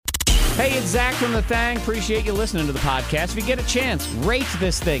Hey, it's Zach from The Thang. Appreciate you listening to the podcast. If you get a chance, rate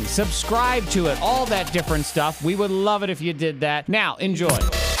this thing, subscribe to it, all that different stuff. We would love it if you did that. Now, enjoy.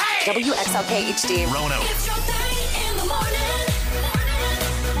 WXLK HD. Rono. It's your thing in the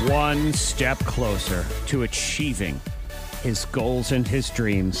morning. One step closer to achieving his goals and his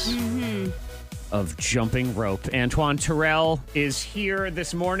dreams of jumping rope. Antoine Terrell is here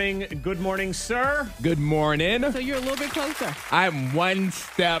this morning. Good morning, sir. Good morning. So you're a little bit closer. I'm one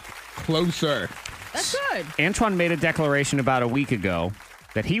step closer. That's good. Antoine made a declaration about a week ago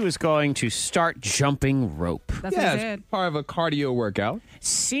that he was going to start jumping rope. That's Yeah, what I it's said. part of a cardio workout.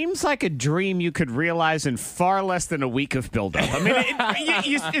 Seems like a dream you could realize in far less than a week of buildup. I mean,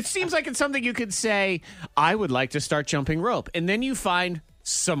 it seems like it's something you could say, I would like to start jumping rope. And then you find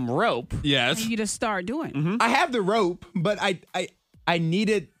some rope. Yes. You just start doing. I have the rope, but I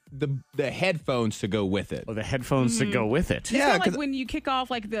needed the headphones to go with it. Or the headphones to go with it. It's Yeah, kind of like 'cause- when you kick off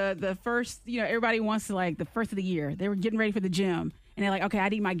like the first, everybody wants to like the first of the year. They were getting ready for the gym. And they're like, okay, I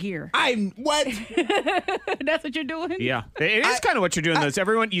need my gear. I'm what? That's what you're doing? Yeah, it is kind of what you're doing. Those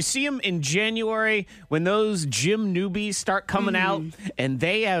everyone, you see them in January when those gym newbies start coming out, and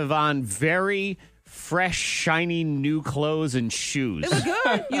they have on very fresh, shiny new clothes and shoes. They look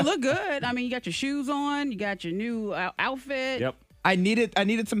good. You look good. I mean, you got your shoes on. You got your new outfit. Yep. I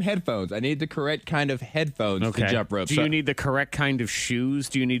needed some headphones. I needed the correct kind of headphones to jump rope. Do you need the correct kind of shoes?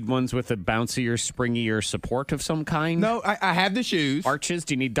 Do you need ones with a bouncier, springier support of some kind? No, I have the shoes. Arches?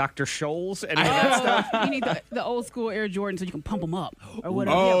 Do you need Dr. Scholl's? Any of that stuff? You need the old school Air Jordan so you can pump them up or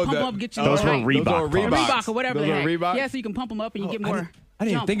whatever. Oh, yeah, pump the- them up, get you Those more were height. Reebok. Those are pumps. Reebok or whatever Those they are had. Reebok? Yeah, so you can pump them up and you get more. I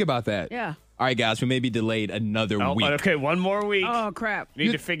didn't jump. think about that. Yeah. All right, guys, we may be delayed another Oh, week. okay, one more week. Oh, crap.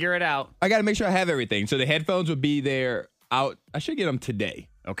 Need to figure it out. I got to make sure I have everything. So the headphones will be there out. I should get them today.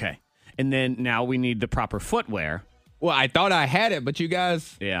 Okay. And then now we need the proper footwear. Well, I thought I had it, but you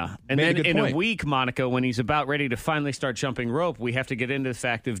guys. Yeah. And Made a then good in point. a week, Monica, when he's about ready to finally start jumping rope, we have to get into the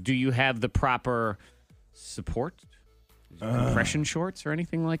fact of, do you have the proper support? Compression shorts or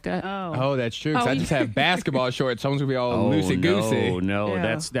anything like that? Oh, that's true. 'Cause Oh, I you- just have basketball shorts. Someone's gonna be all loosey goosey. No,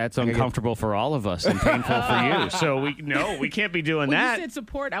 Yeah. that's uncomfortable for all of us and painful for you. So we can't be doing When that. you said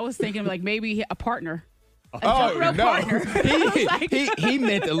support, I was thinking like maybe a partner. A Oh jump rope no, partner. he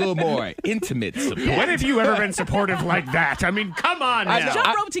meant a little more intimate support. When have you ever been supportive like that? I mean, come on I now. know.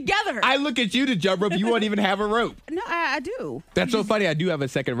 Jump rope together. I look at you to jump rope. You won't even have a rope. No, I do. That's so funny. I do have a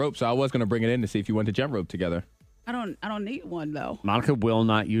second rope, so I was gonna bring it in to see if you want to jump rope together. I don't need one though. Monica will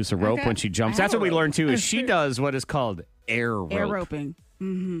not use a rope Okay. when she jumps. I That's have what we a rope. learned too. Is That's she true. does what is called air rope. Air roping.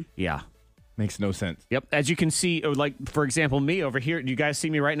 Yeah. Makes no sense. Yep. As you can see, like for example, me over here. Do you guys see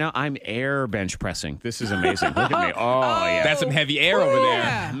me right now? I'm air bench pressing. This is amazing. Look at me. Oh yeah. That's some heavy air over there.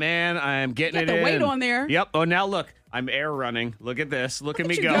 Yeah. Man, I am getting You it got the in. weight on there. Yep. Oh, now look. I'm air running. Look at this. Look at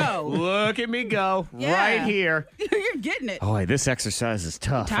me at you go. go. Look at me go. Yeah. Right here. You're getting it. Oh, this exercise is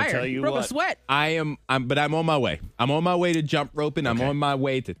tough. I Tired. tell you Broke a what. sweat. I'm on my way. I'm on my way to jump roping. I'm on my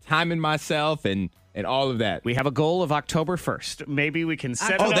way to timing myself and all of that. We have a goal of October 1st. Maybe we can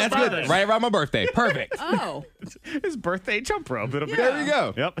set it Oh, up that's for good. this. Right around my birthday. Perfect. Oh. His birthday jump rope. It'll be There we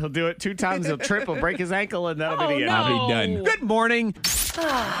go. Yep, he'll do it 2 times. He'll trip. He'll break his ankle, and that'll be the end. no. I'll be done. Good morning.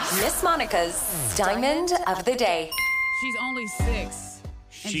 Miss Monica's Diamond of the Day. She's only 6.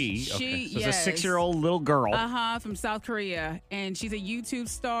 And Okay. So it's yes. a 6-year-old little girl. From South Korea. And she's a YouTube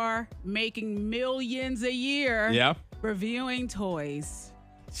star making millions a year. Yeah. Reviewing toys.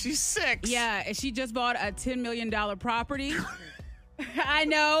 She's 6. Yeah, and she just bought a $10 million property. I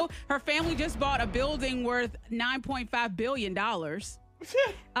know. Her family just bought a building worth $9.5 billion.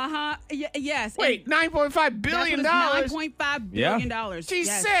 Yes. Wait, $9.5 billion? $9.5 billion. She's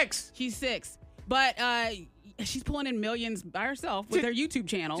Yes. 6. She's 6. But she's pulling in millions by herself with her YouTube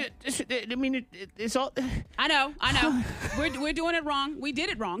channel. I mean, it's all. I know. We're doing it wrong. We did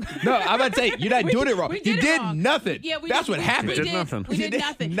it wrong. No, I'm about to say, you're not doing it wrong. we You did it did wrong. nothing. Yeah, we That's did, what we- happened. We did did nothing. We You did did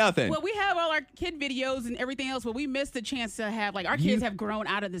nothing. nothing. Well, we have all our kid videos and everything else, but we missed the chance to have our kids have grown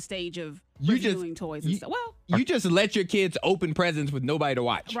out of the stage of You reviewing toys and stuff. Well, You just let your kids open presents with nobody to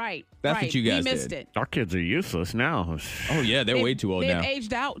watch. right. That's right. what you guys We missed did. it. Our kids are useless now. Oh, yeah, they're way too old They've now.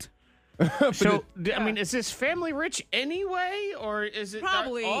 aged out. So, I mean, is this family rich anyway, or is it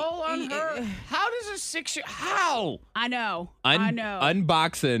Probably. all on her? How does a 6-year? How? I know.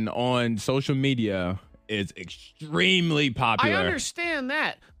 Unboxing on social media is extremely popular. I understand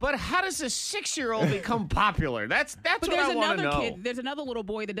that, but how does a 6-year-old become popular? That's But what there's I want to another know. kid. There's another little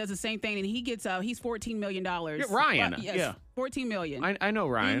boy that does the same thing, and he gets he's $14 million. Ryan, Yes, yeah. $14 million. I know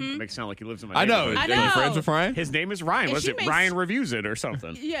Ryan. Makes it sound like he lives in my I know. neighborhood. I Are you know. friends with Ryan? His name is Ryan. And Was she it makes- Ryan Reviews It or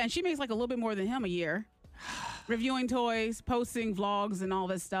something? Yeah, and she makes like a little bit more than him a year. reviewing toys, posting vlogs, and all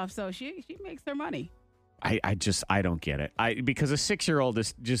this stuff. So she makes her money. I don't get it. Because a 6-year-old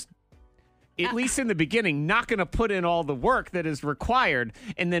is just, at least in the beginning, not going to put in all the work that is required.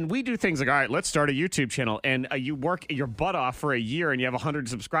 And then we do things like, all right, let's start a YouTube channel. And you work your butt off for a year and you have 100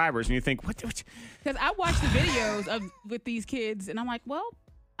 subscribers. And you think, what? Because I watch the videos with these kids, and I'm like, well,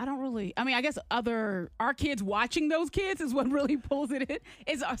 I don't really. I mean, I guess our kids watching those kids is what really pulls it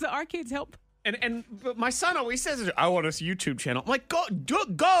in. So our kids help. But my son always says, I want a YouTube channel. I'm like, go,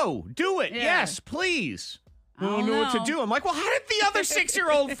 do it. Yeah. Yes, please. I don't know what know. to do. I'm like, well, how did the other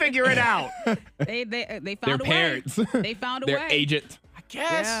 6-year-old figure it out? They Their found a parents. way. They found a Their way. agent. I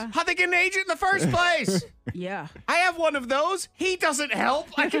guess. Yeah. How'd they get an agent in the first place? Yeah. I have one of those. He doesn't help.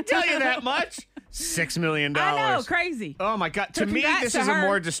 I can tell you that much. $6 million. I know, crazy. Oh, my God. To me, congrats this to is a her.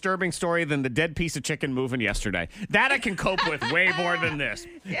 more disturbing story than the dead piece of chicken moving yesterday. That I can cope with way more than this.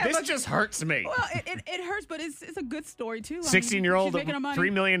 This just hurts me. Well, it hurts, but it's a good story, too. I mean, 16-year-old, she's making her money.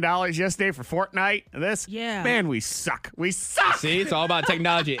 $3 million yesterday for Fortnite. And this? Yeah. Man, we suck. We suck. See, it's all about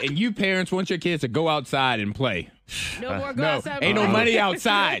technology. And you parents want your kids to go outside and play. No more go No, outside. ain't no play. money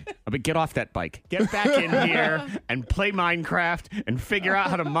outside. But get off that bike. Get back in here and play Minecraft and figure out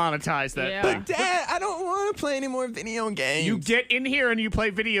how to monetize that Yeah. thing. Dad, I don't want to play any more video games. You get in here and you play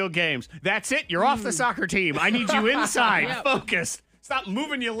video games. That's it. You're off the soccer team. I need you inside, Yep. focused. Stop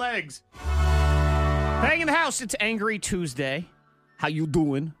moving your legs. Bang in the house. It's Angry Tuesday. How you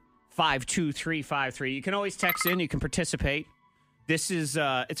doing? 52353. You can always text in. You can participate. This is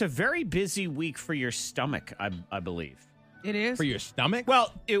it's a very busy week for your stomach, I believe. It is. For your stomach?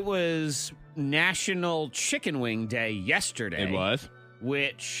 Well, it was National Chicken Wing Day yesterday. It was.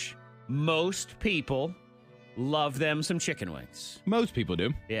 Which most people love them some chicken wings. Most people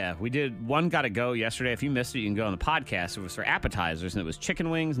do. Yeah, we did. One got to go yesterday. If you missed it, you can go on the podcast. It was for appetizers, and it was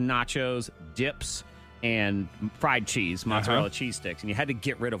chicken wings, nachos, dips, and fried cheese, mozzarella cheese sticks. And you had to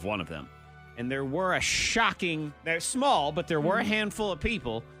get rid of one of them. And there were they're small, but there were a handful of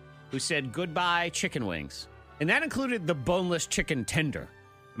people who said goodbye chicken wings. And that included the boneless chicken tender.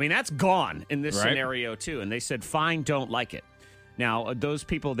 I mean, that's gone in this Right. scenario, too. And they said, fine, don't like it. Now, those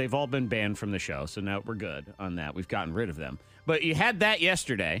people, they've all been banned from the show, so now we're good on that. We've gotten rid of them. But you had that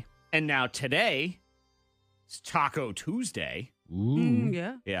yesterday, and now today, it's Taco Tuesday.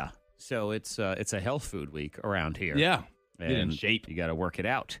 Yeah. Yeah, so it's a health food week around here. Yeah. Get in And shape. you got to work it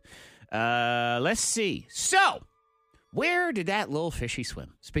out. Let's see. So, where did that little fishy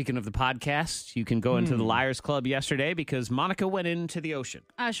swim? Speaking of the podcast, you can go into the Liars Club yesterday because Monica went into the ocean.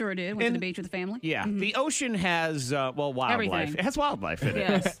 I sure did. Went to And- the beach with the family. Yeah, the ocean has, wildlife. Everything. It has wildlife in it.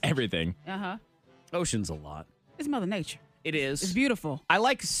 Yes. Everything. Uh-huh. Ocean's a lot. It's Mother Nature. It is. It's beautiful. I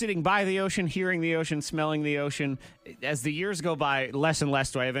like sitting by the ocean, hearing the ocean, smelling the ocean. As the years go by, less and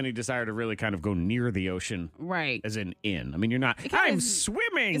less do I have any desire to really kind of go near the ocean, Right. as in. I mean, you're not, kinda I'm is-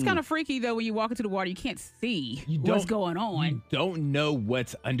 swimming. It's kind of freaky, though, when you walk into the water, you can't see You what's don't- going on. You don't know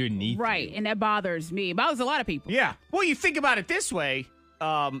what's underneath. Right. you. And that bothers me. It bothers a lot of people. Yeah. Well, you think about it this way.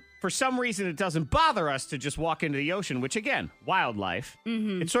 For some reason, it doesn't bother us to just walk into the ocean, which, again, wildlife.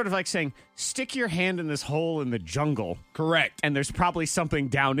 Mm-hmm. It's sort of like saying, stick your hand in this hole in the jungle, Correct. and there's probably something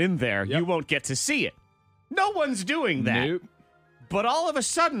down in there. Yep. You won't get to see it. No one's doing that. Nope. But all of a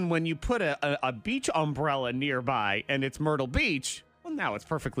sudden, when you put a beach umbrella nearby and it's Myrtle Beach, well, now it's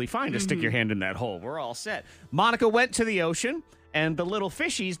perfectly fine to stick your hand in that hole. We're all set. Monica went to the ocean, and the little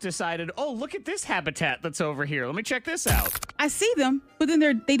fishies decided, oh, look at this habitat that's over here. Let me check this out. I see them, but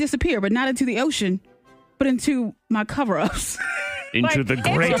then they disappear, but not into the ocean, but into my cover-ups. Into the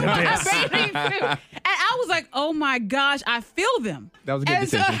great into my abyss. bathing suit. And I was like, oh my gosh, I feel them. That was a good and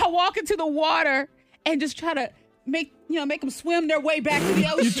decision. so I walk into the water and just try to make them swim their way back to the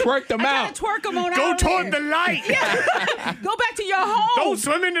ocean. You twerked them I try out. to twerk them on Go out toward there. the light. Go back to your home. Don't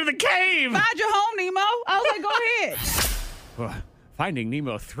swim into the cave. Find your home, Nemo. I was like, go ahead. Finding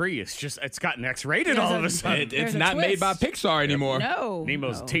Nemo 3 is just, it's gotten X-rated all of a sudden. It's There's a not made by twist. Pixar anymore. No.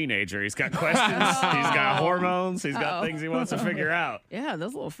 Nemo's no. a teenager. He's got questions. He's got hormones. He's got things he wants to figure out. Yeah,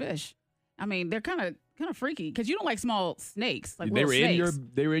 those little fish. I mean, they're kind of freaky because you don't like small snakes, like They little were in your snakes.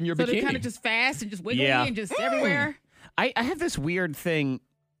 bikini. So they're kind of just fast and just wiggly Yeah. and just everywhere. I have this weird thing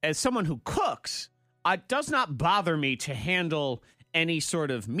as someone who cooks. It does not bother me to handle any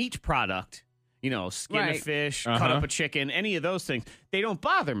sort of meat product. Skin a Right. fish, cut Uh-huh. up a chicken, any of those things. They don't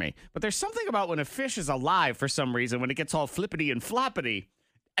bother me. But there's something about when a fish is alive for some reason, when it gets all flippity and floppity,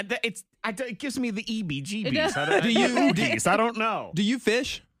 it gives me the EBGBs. does. I don't know. Do you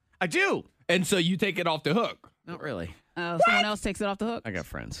fish? I do. And so you take it off the hook. Not really. Someone else takes it off the hook. I got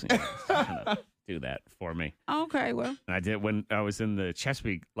friends. Kind of do that for me. Okay, well. And I did when I was in the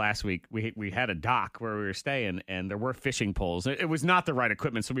Chesapeake last week. We had a dock where we were staying, and there were fishing poles. It was not the right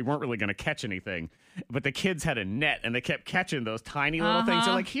equipment, so we weren't really going to catch anything. But the kids had a net, and they kept catching those tiny little things.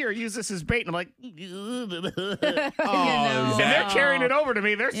 They're like, "Here, use this as bait." And I'm like, know. and they're carrying it over to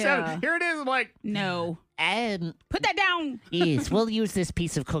me. They're Yeah. seven. Here it is. I'm like, No. Put that down. yes, we'll use this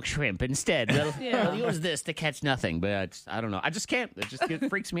piece of cooked shrimp instead. Yeah. We'll use this to catch nothing. But I don't know. I just can't. It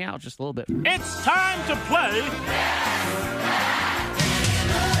freaks me out just a little bit. It's time to play.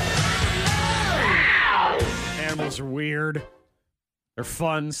 Animals are weird. They're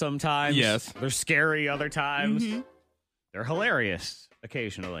fun sometimes. Yes. They're scary other times. They're hilarious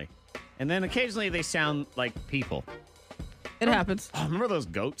occasionally. And then occasionally they sound like people. It happens. Oh, remember those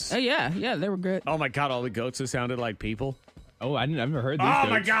goats? Oh, yeah, they were good. Oh, my God, all the goats that sounded like people. Oh, I've never heard these Oh, goats.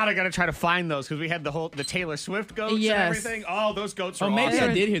 my God, I got to try to find those because we had the Taylor Swift goats and Yes. everything. Oh, those goats are Oh, maybe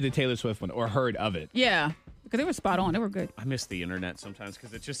awesome. I did hear the Taylor Swift one or heard of it. Yeah, because they were spot on. They were good. I miss the internet sometimes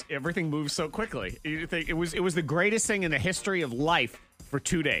because it just everything moves so quickly. You think it was the greatest thing in the history of life for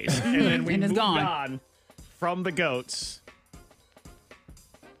 2 days, and then we And it's moved gone. on from the goats.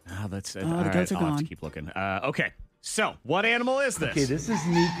 Oh, that's it. Oh, the All goats are I'll have to gone. keep looking. Okay, so what animal is this? Okay, this is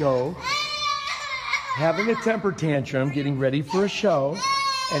Nico having a temper tantrum, getting ready for a show,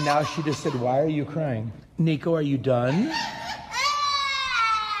 and now she just said, "Why are you crying?" Nico, are you done?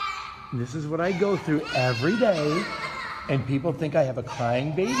 This is what I go through every day, and people think I have a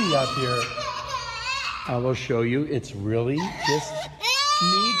crying baby up here. I will show you. It's really just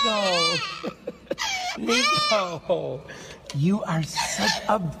Nico. Nico, you are such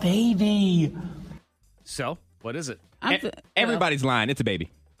a baby. So what is it? Everybody's lying. It's a baby.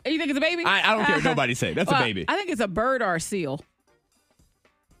 You think it's a baby? I don't care what nobody say. That's a Well, baby. I think it's a bird or a seal.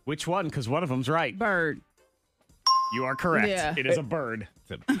 Which one? Because one of them's right. Bird. You are correct. Yeah. It is a bird.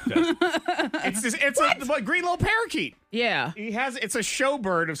 It's It's a green little parakeet. Yeah. It's a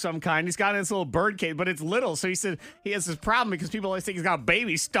showbird of some kind. He's got this little bird cage, but it's little. So he said he has this problem because people always think he's got a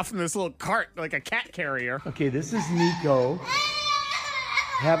baby stuffed in this little cart like a cat carrier. Okay, this is Nico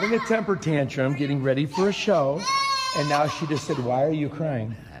having a temper tantrum, getting ready for a show, and now she just said, "Why are you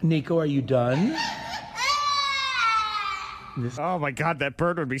crying?" Nico, are you done? Oh my God, that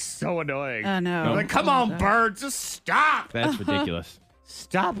bird would be so annoying. I know. I'm like, come on, bird, just stop. That's ridiculous.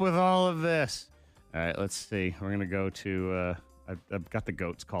 Stop with all of this. All right, let's see. We're going to go to, I've got the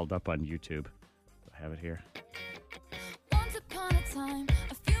goats called up on YouTube. I have it here. Once upon a time,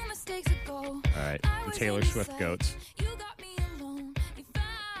 a few mistakes ago. All right, I the was Taylor Swift innocent. goats. You got me alone. You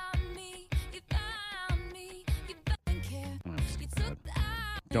found me. You found me. You didn't care. Oh, You took the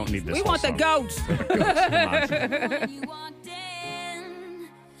Don't need this We whole want the song. goats. when you walked in.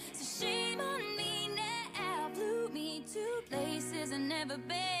 So shame on me now. Blew me to places I've never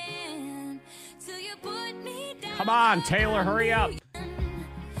been. Till you put me down. Come on, Taylor, hurry up. So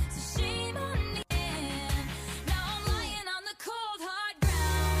shame on me. Now I'm lying on the cold hard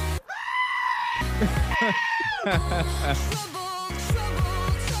ground. Trouble,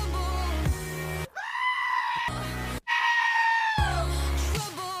 trouble, trouble.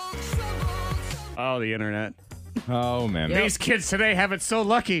 Oh, the internet. Oh, man. These kids today have it so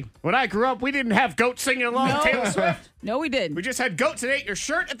lucky. When I grew up, we didn't have goats singing along with Taylor Swift. No, we didn't. We just had goats that ate your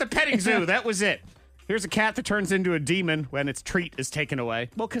shirt at the petting zoo. That was it. Here's a cat that turns into a demon when its treat is taken away.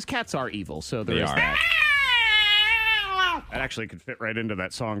 Well, because cats are evil, so there They is are. that. That actually could fit right into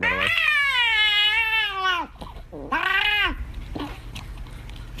that song, by the way.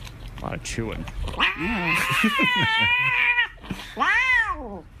 A lot of chewing.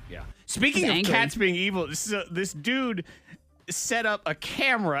 Yeah. Speaking He's of angry. cats being evil, this dude set up a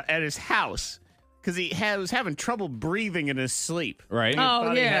camera at his house because was having trouble breathing in his sleep. Right? Oh,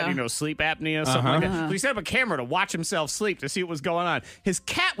 Thought he yeah. had, sleep apnea, something like that. So he set up a camera to watch himself sleep to see what was going on. His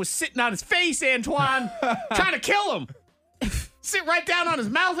cat was sitting on his face, Antoine, trying to kill him. Sit right down on his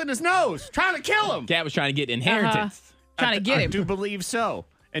mouth and his nose, trying to kill him. Cat was trying to get inheritance. Trying to get I him. do believe so.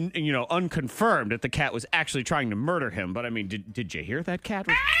 And unconfirmed that the cat was actually trying to murder him. But I mean, did you hear that cat?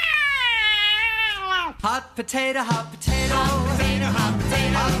 Hot potato, hot potato, hot potato, hot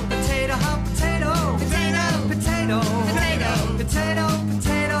potato, hot potato, hot potato, potato, potato, potato, potato,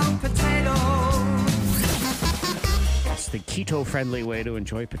 potato, potato. It's the keto-friendly way to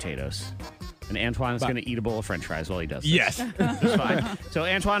enjoy potatoes. And Antoine is going to eat a bowl of french fries while he does this. Yes. It's fine. So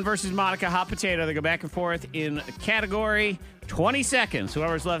Antoine versus Monica, hot potato. They go back and forth in category 20 seconds.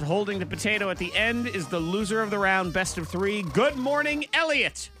 Whoever's left holding the potato at the end is the loser of the round, best of three. Good morning,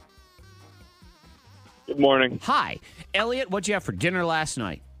 Elliot. Good morning. Hi. Elliot, what'd you have for dinner last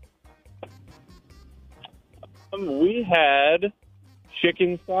night? We had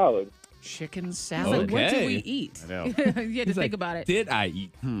chicken salad. Chicken It's salad. like, what did Okay. we eat? I know. You had to He's think like, about it. Did I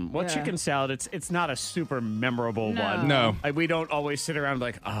eat? Well, Yeah. chicken salad, it's not a super memorable No. one. No. We don't always sit around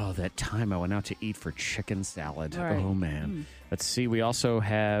like, oh, that time I went out to eat for chicken salad. Right. Oh, man. Let's see. We also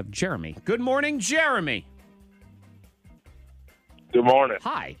have Jeremy. Good morning, Jeremy. Good morning.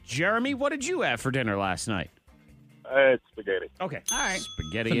 Hi, Jeremy. What did you have for dinner last night? It's spaghetti. Okay. All right.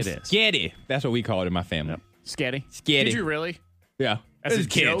 Spaghetti it is. Sketty. That's what we call it in my family. Sketty? Sketty. Did you really? Yeah. As a It's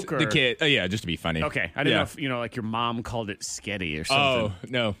kids. joke, or- The kid. Oh, yeah, just to be funny. Okay. I didn't Yeah. know if, like your mom called it sketty or Oh,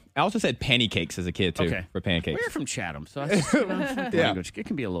 something. no. I also said pancakes as a kid, too, Okay. for pancakes. We're from Chatham, so that's, language. It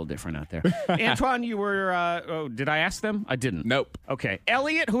can be a little different out there. Antoine, you were, did I ask them? I didn't. Nope. Okay.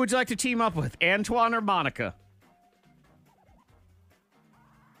 Elliot, who would you like to team up with, Antoine or Monica?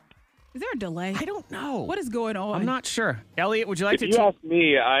 Is there a delay? I don't know. What is going on? I'm not sure. Elliot, would you like If to you ask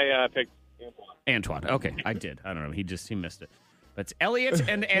me, I picked Antoine. Okay, I did. I don't know. He missed it. But it's Elliot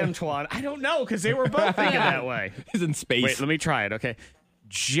and Antoine. I don't know because they were both thinking that way. He's in space. Wait, let me try it, okay?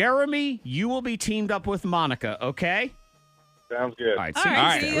 Jeremy, you will be teamed up with Monica, okay? Sounds good. All right. All see- right, All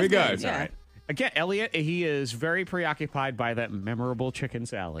right, see, we're it's good. Yeah. All right. Again, Elliot, he is very preoccupied by that memorable chicken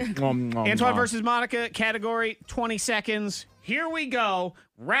salad. Antoine versus Monica, category 20 seconds. Here we go.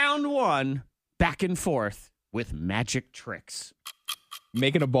 Round one, back and forth with magic tricks.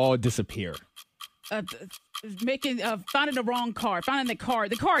 Making a ball disappear. Finding the wrong card, finding the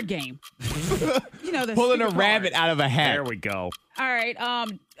card game. You know, the Pulling a stupid rabbit cards. out of a hat. There we go. All right,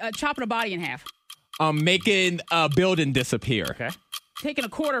 chopping a body in half, Making a building disappear. Okay. taking a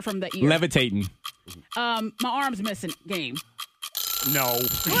quarter from the ear. Levitating. My arm's missing. Game. No.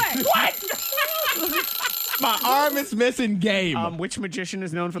 What? My arm is missing game. Which magician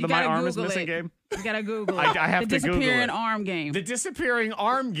is known for You the My gotta Arm is Google Missing it. game? You gotta Google it. I have the to Google disappearing it. arm game. The disappearing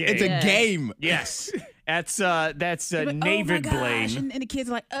arm game. it's a Yeah. game. Yes. That's But, Navid oh my Blaine. gosh. And the kids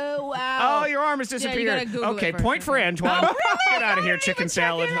are like, oh wow. Oh, your arm has Yeah, you disappeared. gotta Google Okay, it first. point for Antoine. Get out of here, I didn't chicken even check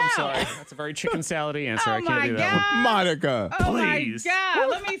salad. it I'm out. sorry. That's a very chicken salady answer. Oh I can't my do that one. God. Monica. Oh my Please. God.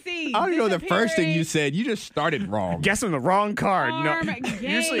 Let me see. I don't know the first thing you Disappearing said. You just started wrong. Guessing the wrong card. arm No,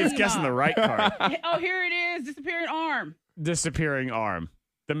 usually it's game. guessing the right card. Oh, here it is. Disappearing arm. Disappearing arm.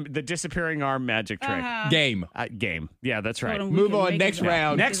 The disappearing arm magic trick. Uh-huh. Game. Game. Yeah, that's right. Hold on, we Move can on, make next it-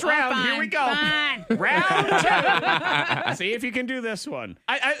 round. Next Oh, round. fine, Here we go. Fine. Round two. See if you can do this one.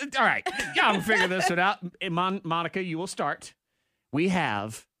 All right. Yeah, I'll figure this one out. Monica, you will start. We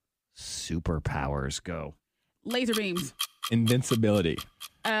have superpowers. Go. Laser beams. Invincibility.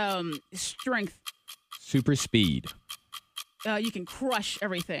 Strength. Super speed. You can crush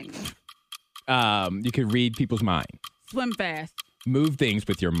everything. You can read people's mind. Swim fast. Move things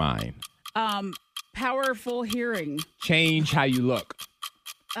with your mind. Powerful hearing. Change how you look.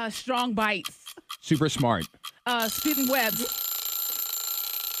 Strong bites. Super smart. Spitting webs.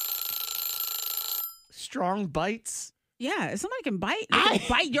 Strong bites. Yeah, if somebody can bite. They can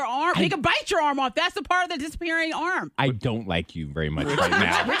bite your arm. They can bite your arm off. That's the part of the disappearing arm. I don't like you very much right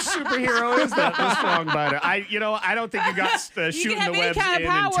now. Which superhero is that? The strong biter. I don't think you got shooting have the any webs kind of in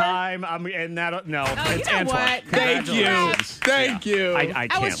power. time. And that no, it's you know Antoine. what? Thank you. Congratulations. Thank you. I I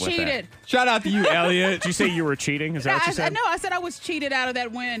can't was with cheated. Shout out to you, Elliot. Did you say you were cheating? Is that what you said? No, I said I was cheated out of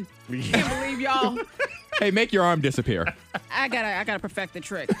that win. Can't believe y'all. Hey, make your arm disappear. I gotta perfect the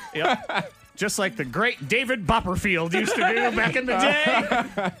trick. Yep. Just like the great David Bopperfield used to do back in the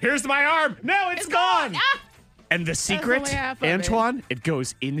day. Here's my arm. No, it's gone. Ah! And the secret, only half of it. Antoine, it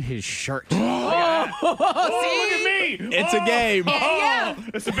goes in his shirt. See? Look at me. It's a game. Yeah.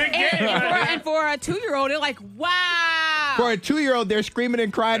 It's a big game. And for a 2-year-old, they're like, wow. For a 2-year-old, they're screaming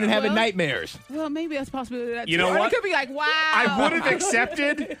and crying and having Well, nightmares. Well, maybe that's a possibility. That You know too. Or what? It could be like, wow. I would have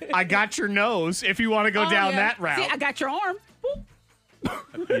accepted I got your nose if you want to go down that route. See, I got your arm. Boop.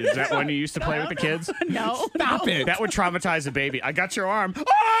 Is that when you used to play with the kids? No. Stop it. That would traumatize a baby. I got your arm.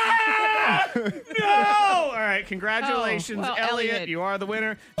 Ah! No! All right, congratulations, Oh, well, Elliot. Elliot. You are the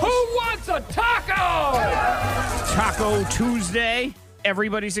winner. Who wants a taco? Taco Tuesday.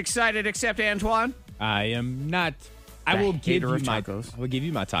 Everybody's excited except Antoine. I am not. I The will give hater you of my tacos. I will give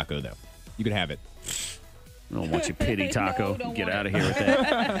you my taco though. You can have it. I don't want you pity taco. No, don't Get want out it. of here with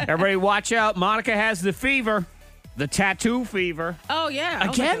that. Everybody watch out. Monica has the fever. The tattoo fever. Oh, yeah. I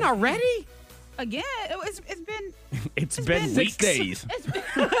was Again like, already? Again? It's been... It's been been weeks. 6 days.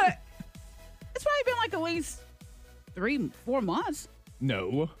 It's probably been like at least 3-4 months,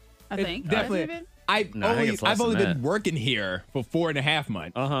 No. I think. Definitely. Has it been? No, I think it's less I've only than been that. working here for 4.5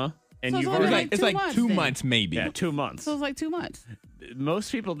 months. Uh-huh. And So you've it's only already... like It's 2 like months 2 then. months maybe. Yeah, 2 months. So it's like 2 months.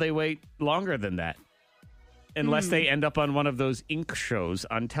 Most people, they wait longer than that. Unless they end up on one of those ink shows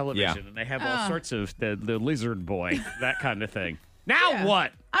on television. Yeah. And they have all sorts of the lizard boy, that kind of thing. Now Yeah.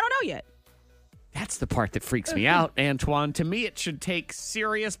 what? I don't know yet. That's the part that freaks me out, Antoine. To me, it should take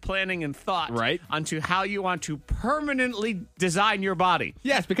serious planning and thought onto how you want to permanently design your body.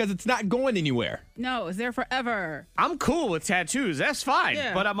 Yes, because it's not going anywhere. No, it's there forever. I'm cool with tattoos. That's fine.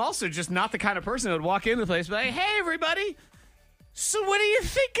 Yeah. But I'm also just not the kind of person that would walk into the place and be like, hey, everybody. So what are you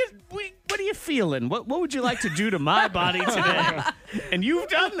thinking? What are you feeling? What would you like to do to my body today? And you've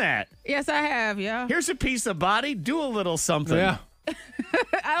done that. Yes, I have, yeah. Here's a piece of body. Do a little something. Yeah.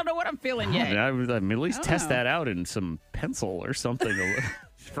 I don't know what I'm feeling yet. I mean, at least test that out in some pencil or something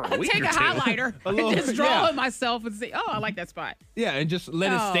for a week Take or a two. highlighter and just draw it myself and see, I like that spot. Yeah, and just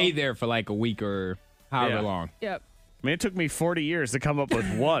let it stay there for like a week or however long. Yep. I mean, it took me 40 years to come up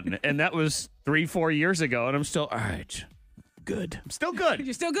with one, and that was 3-4 years ago, and I'm still, all right, good. I'm still good.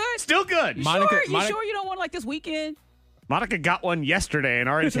 You're still good? Still good. You sure you don't want like this weekend? Monica got one yesterday, and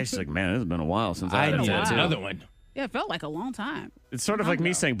already she's like, man, it's been a while since I had need a tattoo. another one. Yeah, it felt like a long time. It's sort of like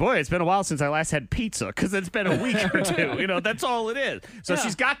me saying, boy, it's been a while since I last had pizza, because it's been a week or two. That's all it is. So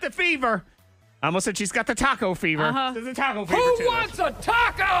she's got the fever. I almost said she's got the taco fever. There's a taco fever, Who too. wants a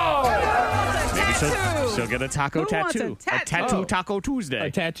taco? Maybe she'll get a taco tattoo. wants a tattoo Taco Tuesday. A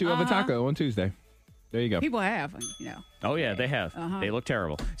tattoo of a taco on Tuesday. There you go. People have, Oh, yeah, they have. They look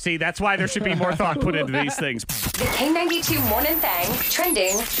terrible. See, that's why there should be more thought put into these things. The K92 Morning Thang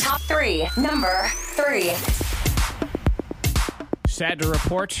trending top 3. Number 3. Sad to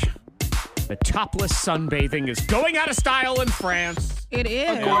report, the topless sunbathing is going out of style in France. It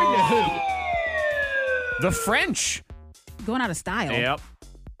is. According to who? The French. Going out of style. Yep.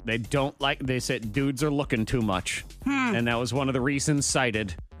 They don't like, they said dudes are looking too much. And that was one of the reasons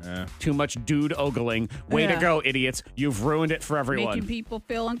cited. Too much dude ogling. Way to go, idiots. You've ruined it for everyone. Making people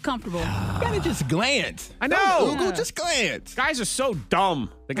feel uncomfortable. You gotta just glance. I know. Google, just glance. Guys are so dumb.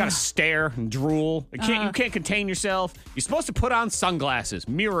 They gotta stare and drool. You can't contain yourself. You're supposed to put on sunglasses,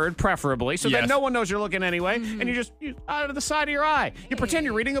 mirrored preferably, so that no one knows you're looking anyway. And you out of the side of your eye. You pretend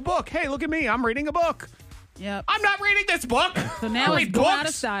you're reading a book. Hey, look at me. I'm reading a book. Yep. I'm not reading this book. So now I it's read going books. out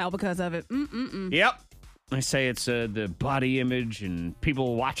of style because of it. Yep. I say it's the body image and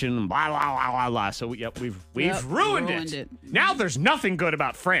people watching and blah, blah, blah, blah, blah. So, we've ruined it. Now there's nothing good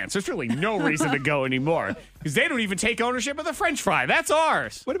about France. There's really no reason to go anymore because they don't even take ownership of the French fry. That's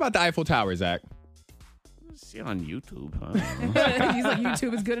ours. What about the Eiffel Tower, Zach? See it on YouTube. He's like,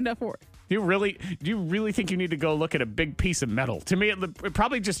 YouTube is good enough for it. Do you really think you need to go look at a big piece of metal? To me, it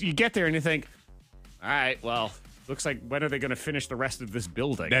probably just, you get there and you think, all right, well, looks like when are they going to finish the rest of this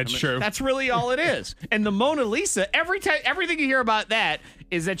building? That's true. That's really all it is. And the Mona Lisa, everything you hear about that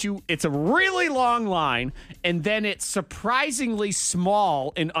is that it's a really long line, and then it's surprisingly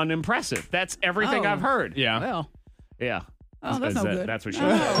small and unimpressive. That's everything I've heard. Yeah. Well. Yeah. Oh, that's no good. That's what she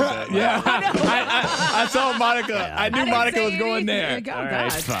said. Yeah. I saw Monica. Yeah. I knew Monica was going there. Oh, All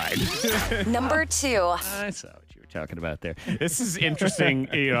right, fine. Number 2. I saw what you were talking about there. This is interesting.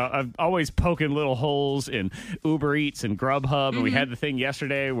 I'm always poking little holes in Uber Eats and Grubhub, and we had the thing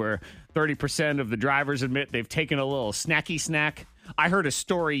yesterday where 30% of the drivers admit they've taken a little snacky snack. I heard a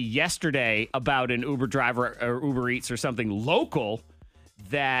story yesterday about an Uber driver or Uber Eats or something local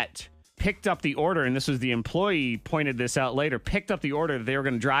that picked up the order, and this was the employee pointed this out later, picked up the order that they were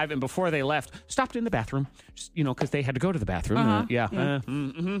going to drive, and before they left, stopped in the bathroom, because they had to go to the bathroom. Again,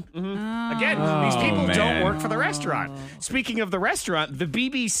 these people don't work for the restaurant. Speaking of the restaurant, the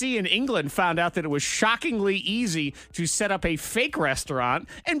BBC in England found out that it was shockingly easy to set up a fake restaurant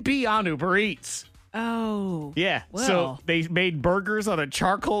and be on Uber Eats. Oh. Yeah. Well. So they made burgers on a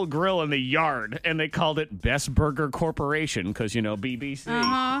charcoal grill in the yard, and they called it Best Burger Corporation because, BBC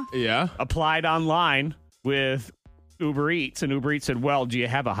Yeah. applied online with Uber Eats, and Uber Eats said, well, do you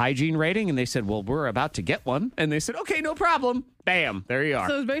have a hygiene rating? And they said, well, we're about to get one. And they said, okay, no problem. Bam. There you are.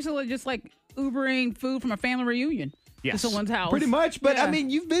 So it's basically just like Ubering food from a family reunion. Yes. To someone's house. Pretty much. But, Yeah. I mean,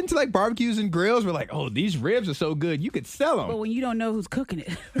 you've been to, like, barbecues and grills where, like, oh, these ribs are so good. You could sell them. But when you don't know who's cooking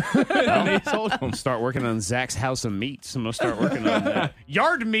it. And they sold them. Start working on Zach's House of Meats. I'm going to start working on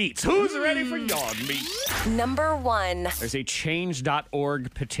yard meats. Who's ready for yard meats? Number 1. There's a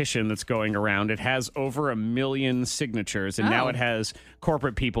change.org petition that's going around. It has over 1 million signatures, and now it has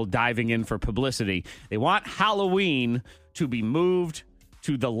corporate people diving in for publicity. They want Halloween to be moved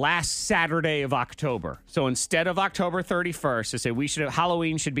to the last Saturday of October. So instead of October 31st, they say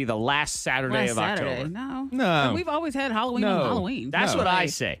Halloween should be the last Saturday of October. No. No. We've always had Halloween on Halloween. That's what I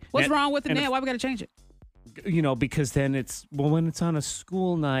say. What's And- wrong with it and now? if- Why we got to change it? because then when it's on a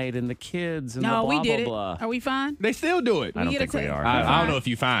school night and the kids and No, the blah, we did blah, it. blah. Are we fine? They still do it. I don't get think a we take. are. I don't know if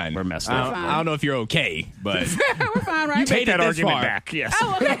you're fine. We're messed I up. don't, I don't know if you're okay, but We're fine, right? Take that this argument far. back. Yes.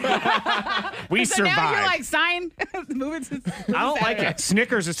 Oh, okay. We So now you're survived. like, sign, move it to I don't like it.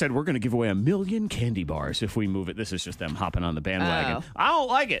 Snickers has said we're going to give away 1 million candy bars if we move it. This is just them hopping on the bandwagon. Oh. I don't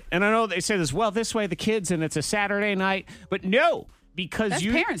like it. And I know they say this, this way the kids and it's a Saturday night. But no, because That's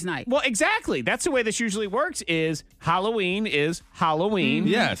parents' night. Well, exactly. That's the way this usually works is Halloween is Halloween.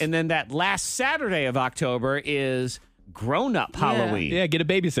 Yes. And then that last Saturday of October is grown-up Halloween. yeah, get a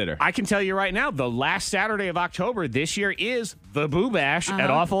babysitter. I can tell you right now, the last Saturday of October this year is the Boo Bash at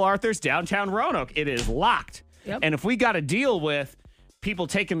Awful Arthur's downtown Roanoke. It is locked. Yep. And if we got to deal with people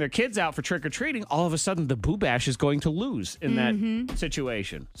taking their kids out for trick-or-treating, all of a sudden the Boo Bash is going to lose in that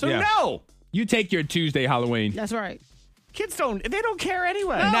situation. So Yeah. no, You take your Tuesday Halloween. That's right. kids don't care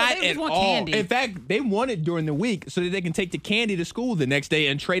anyway. No. Not they just at want all. candy. In fact, they want it during the week so that they can take the candy to school the next day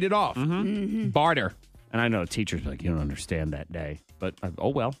and trade it off. Barter. And I know teachers are like, you don't understand that day. But, oh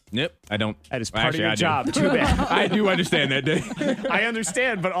well. Yep, I don't. That is part Actually, of your I do. job. Too bad. I do understand that day. I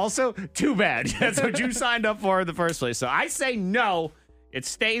understand, but also too bad. That's what you signed up for in the first place. So I say no. It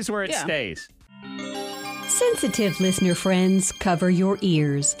stays where it Yeah. stays. Sensitive listener friends, cover your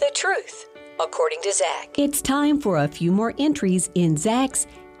ears. The truth, according to Zach. It's time for a few more entries in Zach's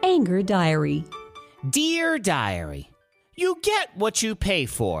Anger Diary. Dear Diary, you get what you pay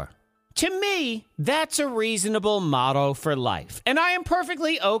for. To me, that's a reasonable motto for life, and I am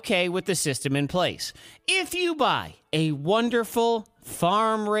perfectly okay with the system in place. If you buy a wonderful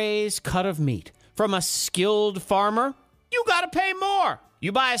farm-raised cut of meat from a skilled farmer, you gotta pay more.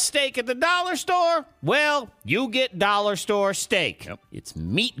 You buy a steak at the dollar store, well, you get dollar store steak. It's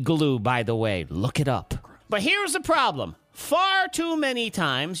meat glue, by the way. Look it up. But here's the problem. Far too many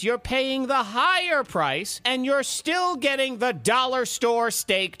times you're paying the higher price and you're still getting the dollar store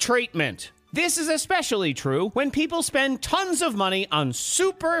steak treatment. This is especially true when people spend tons of money on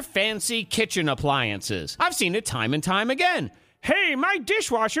super fancy kitchen appliances. I've seen it time and time again. Hey, my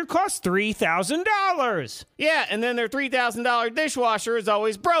dishwasher costs $3,000. Yeah, and then their $3,000 dishwasher is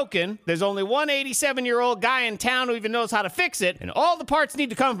always broken. There's only one 87-year-old guy in town who even knows how to fix it, and all the parts need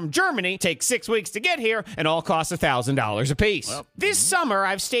to come from Germany, take 6 weeks to get here, and all cost $1,000 a piece. This summer,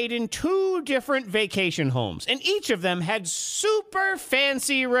 I've stayed in 2 different vacation homes, and each of them had super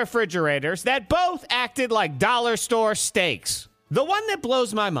fancy refrigerators that both acted like dollar store steaks. The one that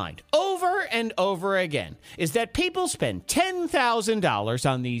blows my mind over and over again is that people spend $10,000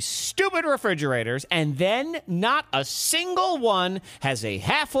 on these stupid refrigerators and then not a single one has a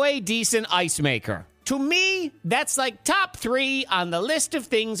halfway decent ice maker. To me, that's like top 3 on the list of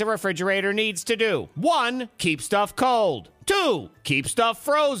things a refrigerator needs to do. 1, keep stuff cold. 2, keep stuff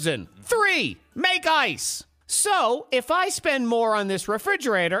frozen. 3, make ice. So, if I spend more on this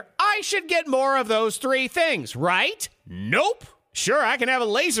refrigerator, I should get more of those 3 things, right? Nope. Sure, I can have a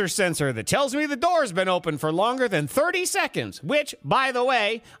laser sensor that tells me the door's been open for longer than 30 seconds, which, by the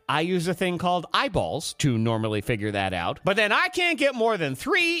way, I use a thing called eyeballs to normally figure that out. But then I can't get more than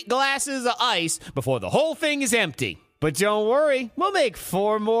 3 glasses of ice before the whole thing is empty. But don't worry, we'll make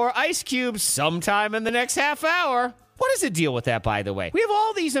 4 more ice cubes sometime in the next half hour. What is the deal with that, by the way? We have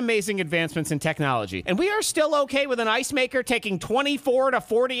all these amazing advancements in technology, and we are still okay with an ice maker taking 24 to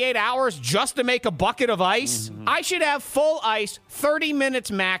 48 hours just to make a bucket of ice? I should have full ice, 30 minutes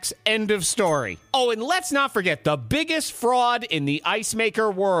max, end of story. Oh, and let's not forget the biggest fraud in the ice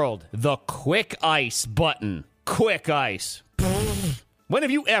maker world, the Quick Ice button. Quick Ice. When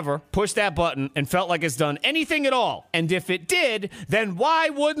have you ever pushed that button and felt like it's done anything at all? And if it did, then why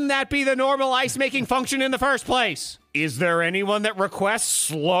wouldn't that be the normal ice-making function in the first place? Is there anyone that requests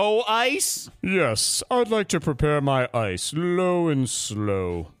slow ice? Yes, I'd like to prepare my ice low and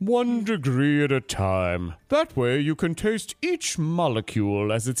slow, 1 degree at a time. That way you can taste each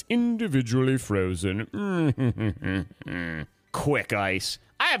molecule as it's individually frozen. Quick Ice.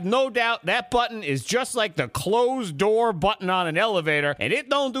 I have no doubt that button is just like the closed door button on an elevator, and it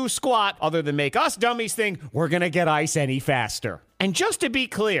don't do squat other than make us dummies think we're gonna get ice any faster. And just to be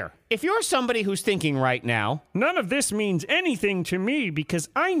clear, if you're somebody who's thinking right now, none of this means anything to me because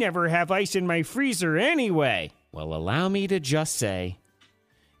I never have ice in my freezer anyway, well, allow me to just say,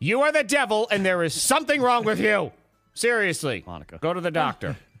 you are the devil and there is something wrong with you. Seriously, Monica, go to the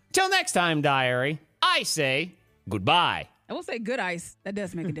doctor. Till next time, diary, I say goodbye. I will say good ice. That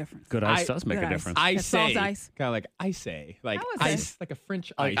does make a difference. Good ice does make good a ice. difference. I That say, salt ice. kind of like I say, like I would say. ice, like a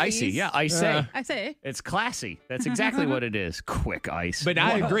French ice. Icy, yeah, I say. I say. It's classy. That's exactly what it is. Quick ice. But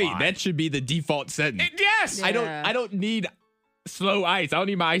I agree, Why? that should be the default setting. Yes! Yeah. I don't need slow ice. I don't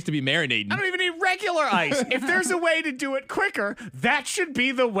need my ice to be marinating. I don't even need regular ice. If there's a way to do it quicker, that should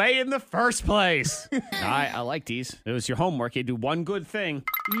be the way in the first place. I like these. It was your homework. You do one good thing.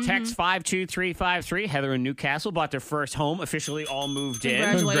 Text 52353. Heather in Newcastle bought their first home. Officially all moved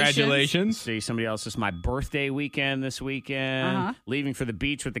in. Congratulations. See, somebody else. It's my birthday weekend this weekend. Leaving for the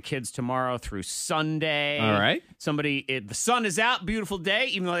beach with the kids tomorrow through Sunday. All right. The sun is out. Beautiful day,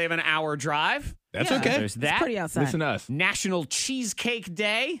 even though they have an hour drive. That's okay. There's that. It's pretty outside. Listen to us. National Cheesecake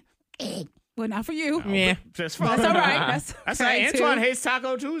Day. Well, not for you. Yeah. That's That's all right. That's right. right, Antoine too. hates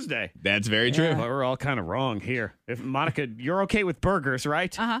Taco Tuesday. That's very true. Well, we're all kind of wrong here. If Monica, you're okay with burgers,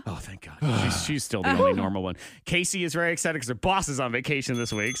 right? Oh, thank God. She's still the only normal one. Casey is very excited because her boss is on vacation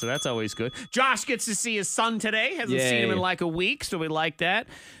this week, so that's always good. Josh gets to see his son today. Hasn't seen him in like a week, so we like that.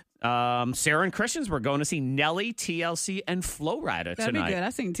 Sarah and Christians, we're going to see Nelly, TLC, and Flo Rida That'd tonight. be good.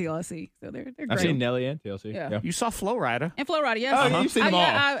 I've seen TLC, so they're great. I've seen Nelly and TLC. Yeah. You saw Flo Rida. And Flo Rida, yes. Oh, you've seen them all.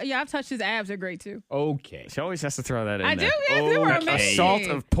 I've touched his abs. They're great, too. Okay. She always has to throw that in I there. do, yes. They were amazing. Assault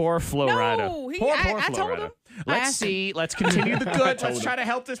of poor Flo No, Rida. he- Poor I Flo told Rida. him. I Let's asked see. Let's continue the good. Let's try to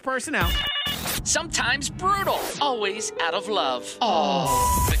help this person out. Sometimes brutal, always out of love.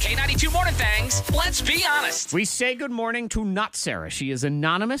 Oh. The K92 Morning Thangs, let's be honest. We say good morning to Not Sarah. She is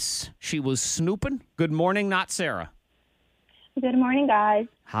anonymous. She was snooping. Good morning, Not Sarah. Good morning, guys.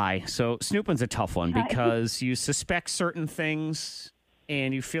 Hi. So snooping's a tough one because you suspect certain things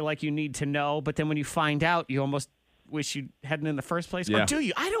and you feel like you need to know, but then when you find out, you almost wish you hadn't in the first place. Yeah. Or do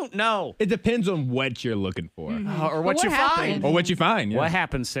you? I don't know. It depends on what you're looking for. Or what you find. Or what you find. Yeah. What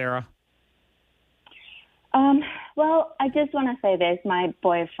happens, Sarah? Well, I just want to say this. My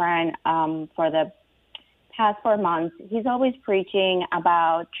boyfriend, for the past 4 months, he's always preaching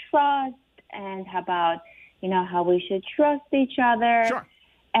about trust and about, how we should trust each other. Sure.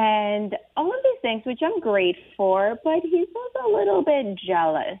 And all of these things, which I'm great for, but he's also a little bit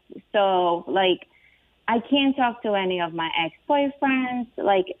jealous. So, I can't talk to any of my ex-boyfriends.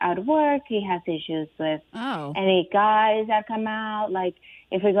 At work, he has issues with any guys that come out.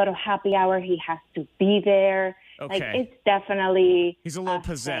 If we go to happy hour, he has to be there. Okay. It's definitely He's a little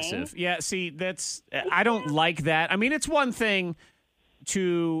possessive. Yeah, see, I don't like that. I mean, it's one thing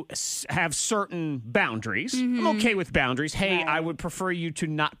to have certain boundaries. I'm okay with boundaries. Hey, I would prefer you to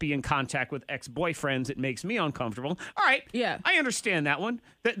not be in contact with ex-boyfriends. It makes me uncomfortable. All right. Yeah. I understand that one.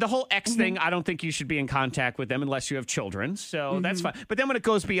 The whole ex thing, I don't think you should be in contact with them unless you have children. So that's fine. But then when it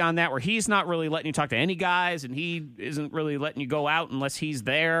goes beyond that, where he's not really letting you talk to any guys and he isn't really letting you go out unless he's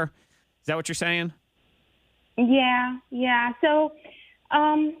there, is that what you're saying? Yeah. So,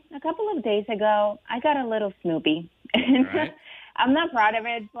 a couple of days ago, I got a little snoopy. Right. I'm not proud of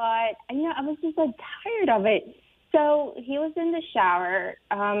it, but I was just tired of it. So he was in the shower,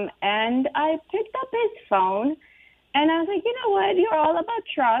 and I picked up his phone, and I was like, you know what? You're all about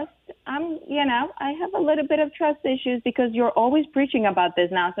trust. I have a little bit of trust issues because you're always preaching about this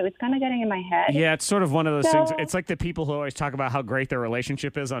now, so it's kind of getting in my head. Yeah, it's sort of one of those things. It's like the people who always talk about how great their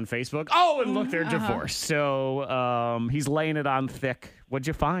relationship is on Facebook. Oh, and look, they're divorced. So he's laying it on thick. What'd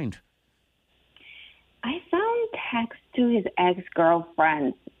you find? I found texts to his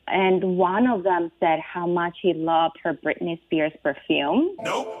ex-girlfriends, and one of them said how much he loved her Britney Spears perfume.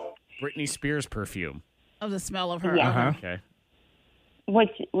 Nope. Britney Spears perfume. Oh, the smell of her. Yeah. Okay. Which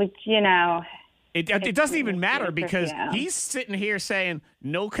It doesn't even matter because perfume. he's sitting here saying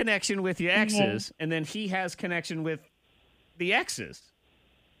no connection with your exes, and then he has connection with the exes.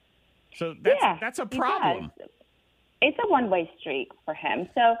 So that's a he problem. does. It's a one-way street for him.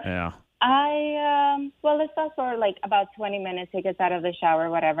 So Yeah. let's fast forward about 20 minutes. He gets out of the shower,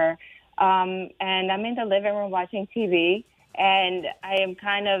 whatever. And I'm in the living room watching TV, and I am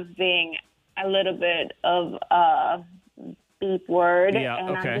kind of being a little bit of a beep word. Yeah,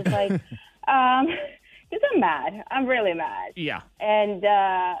 and okay. I'm just like, because I'm mad. I'm really mad. Yeah. And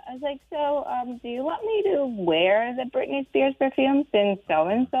I was like, so do you want me to wear the Britney Spears perfume since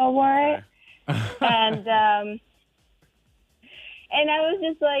so-and-so wore it? And I was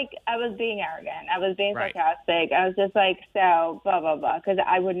just I was being arrogant. I was being sarcastic. I was just so, blah, blah, blah, because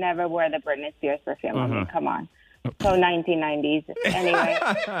I would never wear the Britney Spears perfume. I mean, come on. So 1990s. Anyway.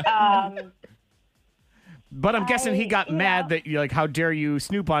 But I'm guessing he got mad that you're how dare you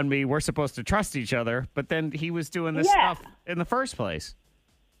snoop on me? We're supposed to trust each other. But then he was doing this stuff in the first place.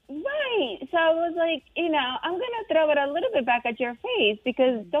 Right. So I was I'm going to throw it a little bit back at your face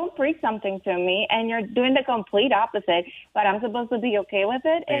because don't preach something to me and you're doing the complete opposite, but I'm supposed to be okay with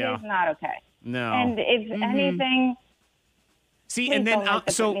it. It is not okay. No. And if anything... See, and then,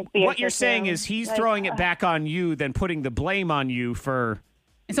 so what you're saying is he's throwing it back on you, then putting the blame on you for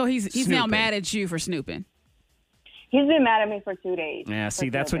And so he's now snooping. mad at you for snooping. He's been mad at me for 2 days. Yeah, see,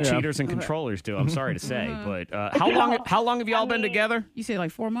 For that's 2 what days. cheaters and controllers do. I'm sorry to say, but how long have y'all been together? You say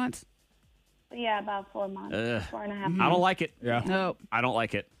like 4 months? Yeah, about 4 months. Ugh. 4.5 I months. don't like it. Yeah. No. I don't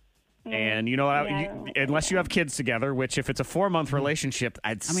like it. And you know what? Yeah, I don't like Unless you have kids together, which if it's a 4-month relationship,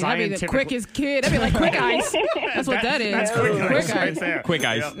 I'd I mean, that'd be the scientifically. quickest kid. That'd be like quick ice. That's what that is. That's quick ice right ice. there. Quick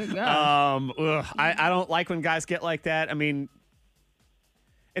ice. Yep. Good God. I don't like when guys get like that. I mean,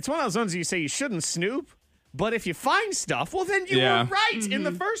 it's one of those ones you say you shouldn't snoop, but if you find stuff, well, then you Yeah. were right in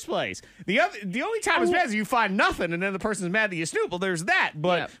the first place. The only time it's bad is you find nothing, and then the person's mad that you snoop. Well, there's that.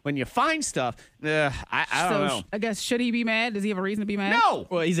 But Yep. when you find stuff, I don't know. I guess, should he be mad? Does he have a reason to be mad? No,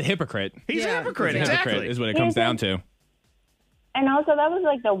 Well, he's a hypocrite. he's a Yeah. hypocrite. He's a Exactly. hypocrite is what it comes down to. And also, that was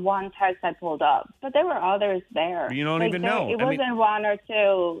like the one text I pulled up, but there were others there. You don't Like, even there- know. It I mean- wasn't one or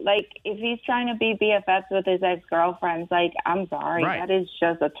two. Like, if he's trying to be BFFs with his ex-girlfriends, like, I'm sorry, Right. that is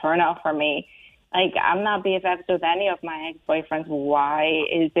just a turnout for me. Like, I'm not BFFs with any of my ex-boyfriends. Why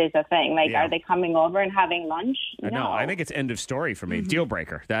is this a thing? Like, Yeah. are they coming over and having lunch? No, I think it's end of story for me. Deal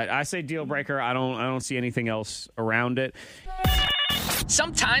breaker. That I say deal breaker. I don't see anything else around it.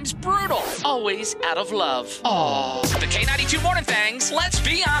 Sometimes brutal, always out of love. Oh, the K92 Morning Thangs. Let's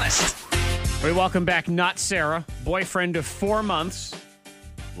be honest. We welcome back Not Sarah, boyfriend of 4 months,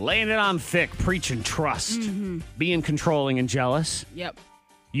 laying it on thick, preaching trust, being controlling and jealous. Yep.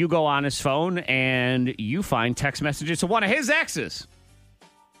 You go on his phone and you find text messages to one of his exes.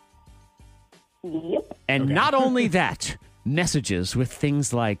 Yep. And not only that, messages with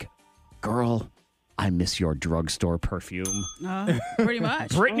things like, girl, I miss your drugstore perfume. Pretty much.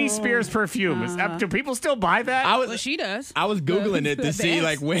 Britney Spears perfume. Do people still buy that? Well, she does. I was Googling it to The see ex.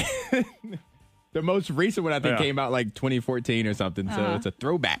 like when the most recent one I think Yeah. came out like 2014 or something. So it's a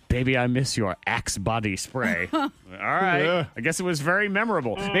throwback. Baby, I miss your Axe body spray. All right. Yeah. I guess it was very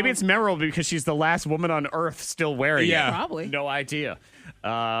memorable. Maybe it's memorable because she's the last woman on earth still wearing Yeah. it. Probably. No idea.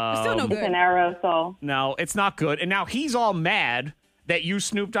 Still no It's good. an aerosol. No, it's not good. And now he's all mad that you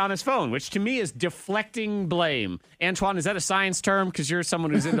snooped on his phone, which to me is deflecting blame. Antoine, is that a science term? Because you're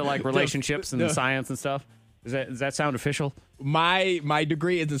someone who's into like relationships and science and stuff. Does that sound official? My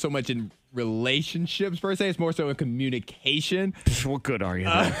degree isn't so much in relationships per se. It's more so in communication. What good are you?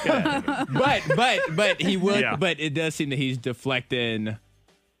 Then? But he would. Yeah. But it does seem that he's deflecting.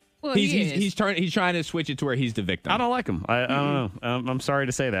 Well, He's trying to switch it to where he's the victim. I don't like him. I don't know. I'm sorry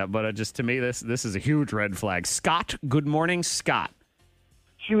to say that, but just to me, this is a huge red flag. Scott, good morning, Scott.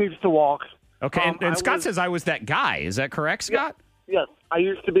 She needs to walk. Okay, and I Scott was- says I was that guy. Is that correct, Scott? Yes, I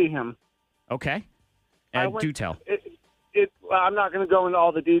used to be him. Okay. I And went- do tell. I'm not going to go into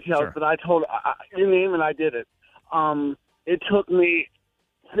all the details, Sure. but I told your name and I did it. It took me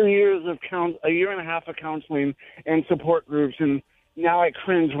 2 years of a year and a half of counseling and support groups, and now I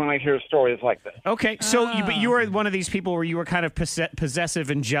cringe when I hear stories like this. Okay, so but you were one of these people where you were kind of possessive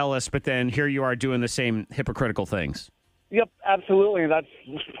and jealous, but then here you are doing the same hypocritical things. Yep, absolutely. That's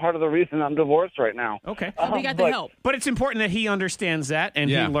part of the reason I'm divorced right now. Okay. We got the help. But it's important that he understands that and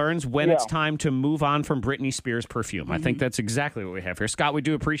Yeah. he learns when it's Yeah. time to move on from Britney Spears perfume. I think that's exactly what we have here. Scott, we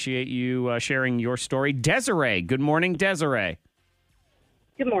do appreciate you sharing your story. Desiree, good morning, Desiree.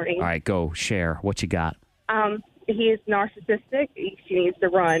 Good morning. All right, go share what you got. He is narcissistic. She needs to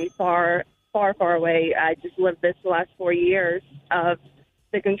run far, far, far away. I just lived this the last 4 years of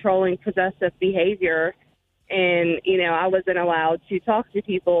the controlling, possessive behavior. And, I wasn't allowed to talk to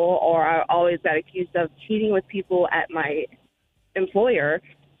people, or I always got accused of cheating with people at my employer.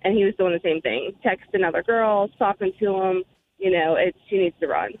 And he was doing the same thing. Text another girl, talking to him. She needs to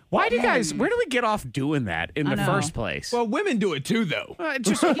run. Where do we get off doing that in the first place? Well, women do it too, though.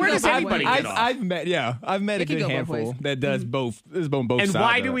 Just where does anybody get off? I've met a It can good go both handful ways. that does both. Is on both And sides.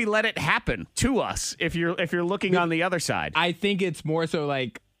 why of do it. we let it happen to us if you're looking on the other side? I think it's more so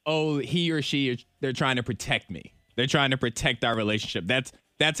like, oh, he or she, they're trying to protect me. They're trying to protect our relationship.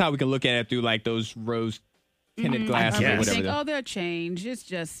 That's how we can look at it through like those rose tinted glasses or guess. whatever. Think, they'll change. It's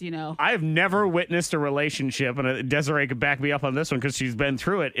just, I have never witnessed a relationship, and Desiree could back me up on this one because she's been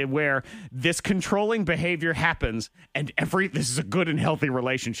through it, where this controlling behavior happens, and this is a good and healthy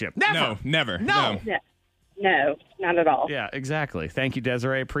relationship. Never. No, never. No. No, not at all. Yeah, exactly. Thank you,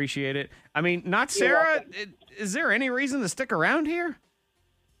 Desiree. Appreciate it. I mean, not Sarah. Is there any reason to stick around here?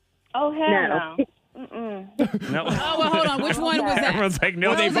 Oh, hell no. No. Oh, well, hold on. Which one was that? Everyone's like,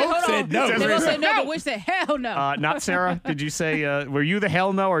 no. They Hold both on. said no. They both said no, but which said hell no? Not Sarah. Did you say, were you the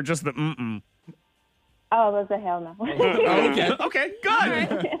hell no or just the mm-mm? Oh, that's a hell no. Okay,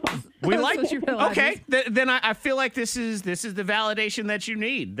 good. We That's like what you realize. Okay, then I feel like this is the validation that you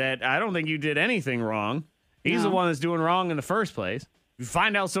need. That I don't think you did anything wrong. He's the one that's doing wrong in the first place. You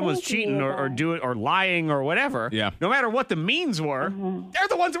find out someone's cheating or do it or lying or whatever. Yeah. No matter what the means were, they're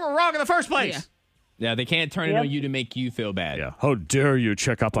the ones that were wrong in the first place. Yeah, they can't turn it on you to make you feel bad. Yeah. How dare you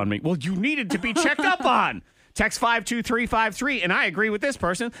check up on me? Well, you needed to be checked up on. Text 52353, and I agree with this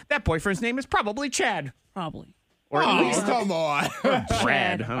person. That boyfriend's name is probably Chad. Probably. Or at least come on.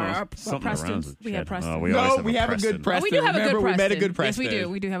 Brad. Or Something Preston. around with We have Chad. Preston. We have a good Preston. We do have Remember, a good Preston. we met a good Preston. Yes, we do.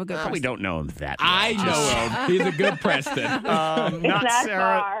 We do have a good Preston. We don't know him that well. I know him. He's a good Preston. It's not not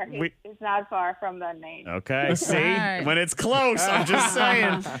Sarah. far. It's not far from the name. Okay, see? Right. When it's close, I'm just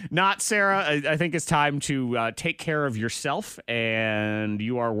saying. Not Sarah. I think it's time to take care of yourself, and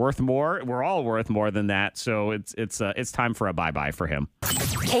you are worth more. We're all worth more than that, so it's time for a bye-bye for him.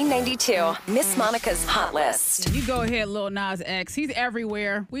 K92, Miss Monica's Hot List. You go ahead, Lil Nas X. He's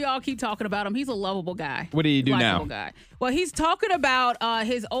everywhere. We all keep talking about him. He's a lovable guy. What do you do now? Likeable guy. Well, he's talking about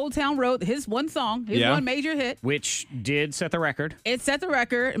his Old Town Road, his one song, his one major hit. Which did set the record. It set the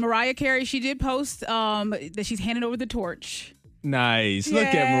record. Mariah Carey, she did post that she's handing over the torch. Nice. Look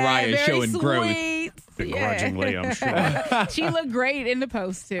at Mariah very showing sweet. growth. Begrudgingly, I'm sure. She looked great in the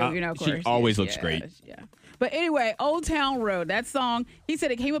post, too. Of course. She always looks great. Yeah. But anyway, Old Town Road, that song, he said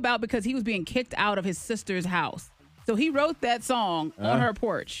it came about because he was being kicked out of his sister's house. So he wrote that song on her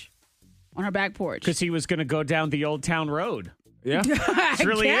porch, on her back porch. Because he was going to go down the Old Town Road. Yeah. That's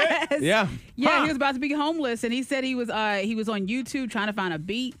really it? Yeah. Yeah, he was about to be homeless, and he said he was on YouTube trying to find a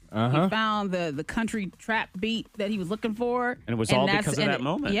beat. He found the country trap beat that he was looking for. And it was all because of that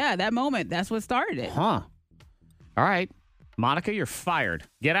moment. Yeah, that moment. That's what started it. Huh. All right. Monica, you're fired.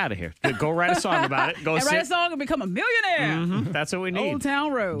 Get out of here. Go write a song about it. Go and sit. write a song and become a millionaire. That's what we need. Old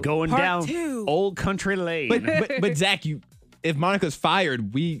Town Road. Going Part down 2. Old Country Lane. But Zach, if Monica's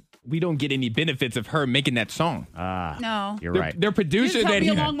fired, we don't get any benefits of her making that song. No. You're right. Their producer Just help that me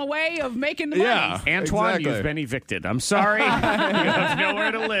along my way of making the money. Antoine, exactly. you've been evicted. I'm sorry. You have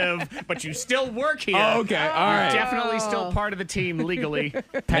nowhere to live, but you still work here. Oh, okay. All right. You're definitely still part of the team legally.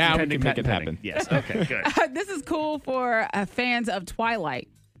 Now we can make it happen. Yes. Okay, good. This is cool for fans of Twilight.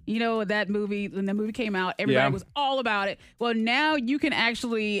 You know, that movie, when the movie came out, everybody was all about it. Well, now you can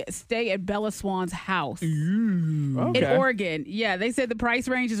actually stay at Bella Swan's house in Oregon. Yeah, they said the price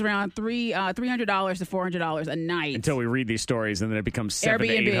range is around $300 to $400 a night. Until we read these stories, and then it becomes $700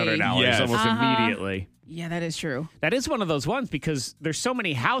 to Airbnb. $800 almost immediately. Yeah, that is true. That is one of those ones because there's so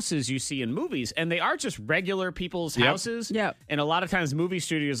many houses you see in movies, and they are just regular people's houses. Yep. And a lot of times movie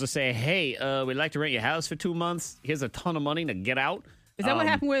studios will say, hey, we'd like to rent your house for 2 months. Here's a ton of money to get out. Is that what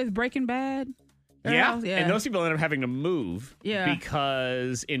happened with Breaking Bad? Yeah. Yeah. And those people end up having to move. Yeah.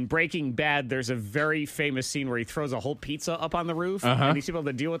 Because in Breaking Bad, there's a very famous scene where he throws a whole pizza up on the roof. And these people have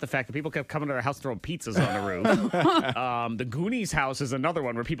to deal with the fact that people kept coming to their house throwing pizzas on the roof. The Goonies house is another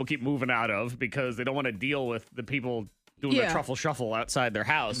one where people keep moving out of because they don't want to deal with the people doing the truffle shuffle outside their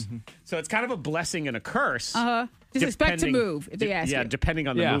house. So it's kind of a blessing and a curse. Just expect to move if they ask you. Yeah, depending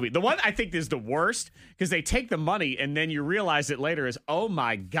on the movie. The one I think is the worst because they take the money and then you realize it later is, oh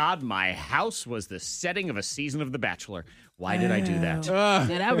my God, my house was the setting of a season of The Bachelor. Why did I do that? Yeah,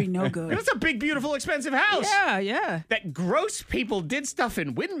 that would be no good. It's a big, beautiful, expensive house. Yeah. That gross people did stuff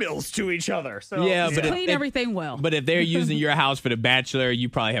in windmills to each other. So but Clean everything well. But if they're using your house for The Bachelor, you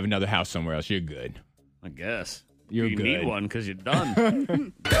probably have another house somewhere else. You're good. I guess. You need good. one because you're done.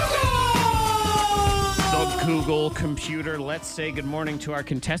 The Google computer. Let's say good morning to our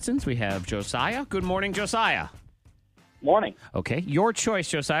contestants. We have Josiah. Good morning, Josiah. Morning. Okay, your choice,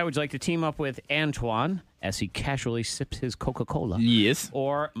 Josiah. Would you like to team up with Antoine as he casually sips his Coca-Cola? Yes.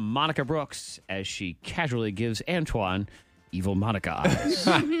 Or Monica Brooks as she casually gives Antoine evil Monica eyes?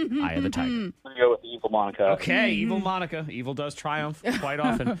 Eye of the tiger. I'm going to go with Evil Monica. Okay, evil Monica. Evil does triumph quite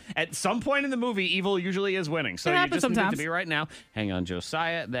often. At some point in the movie, evil usually is winning. So It you happens just need sometimes. to be right now. Hang on,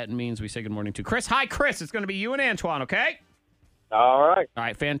 Josiah. That means we say good morning to Chris. Hi, Chris. It's going to be you and Antoine, okay? All right. All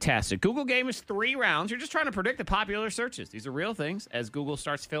right, fantastic. Google game is 3 rounds. You're just trying to predict the popular searches. These are real things as Google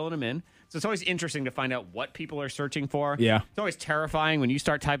starts filling them in. So it's always interesting to find out what people are searching for. Yeah. It's always terrifying when you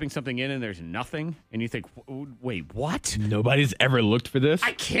start typing something in and there's nothing, and you think, wait, what? Nobody's ever looked for this.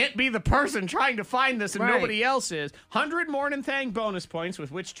 I can't be the person trying to find this and Right. nobody else is. 100 Morning Thang bonus points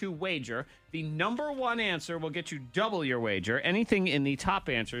with which to wager. The number one answer will get you double your wager. Anything in the top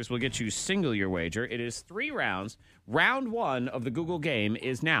answers will get you single your wager. It is 3 rounds. Round 1 of the Google game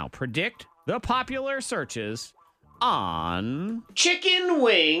is now. Predict the popular searches on chicken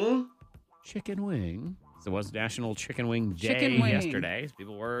wing. Chicken wing. So it was National Chicken Wing Day Chicken wing. yesterday.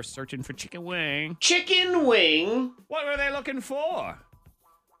 People were searching for chicken wing. Chicken wing. What were they looking for?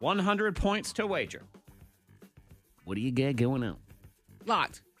 100 points to wager. What do you get going on?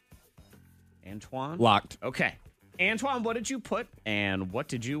 Locked. Antoine? Locked. Okay. Antoine, what did you put and what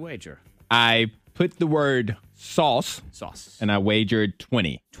did you wager? I put the word sauce. Sauce. And I wagered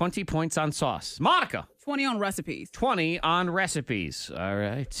 20. 20 points on sauce. Monica. 20 on recipes. 20 on recipes. All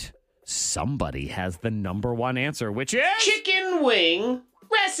right. Somebody has the number one answer, which is Chicken wing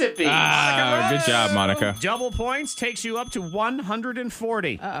recipe. Good job, Monica. Double points takes you up to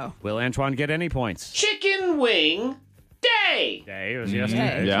 140. Uh-oh. Will Antoine get any points? Chicken wing day. Day. It was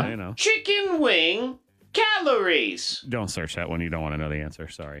yesterday. Yeah. You know. Chicken wing calories. Don't search that one. You don't want to know the answer.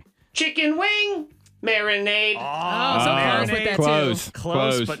 Sorry. Chicken wing marinade. Oh, so close with that Close. too.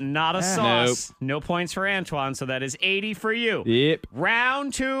 Close, but not a sauce. No points for Antoine, so that is 80 for you. Yep.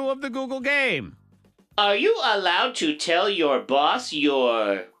 Round 2 of the Google game. Are you allowed to tell your boss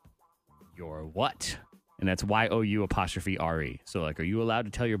your Your what? And that's YOU''RE. So, like, are you allowed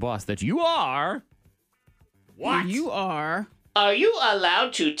to tell your boss that you are what? You are. Are you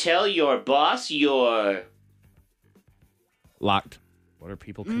allowed to tell your boss your Locked. What are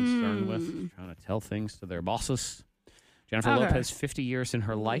people concerned with? Trying to tell things to their bosses. Jennifer Okay. Lopez, 50 years in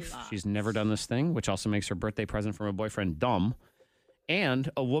her life. She's never done this thing, which also makes her birthday present from a boyfriend dumb. And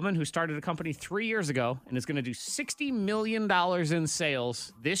a woman who started a company 3 years ago and is going to do $60 million in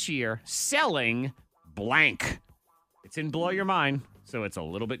sales this year selling blank. It's in Blow Your Mind, so it's a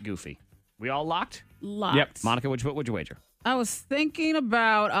little bit goofy. We all locked? Locked. Yep. Monica, what'd you wager? I was thinking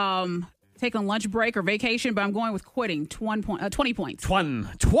about taking a lunch break or vacation, but I'm going with quitting. 20 points. 20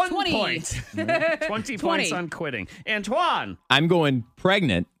 20. points. 20 points on quitting. Antoine. I'm going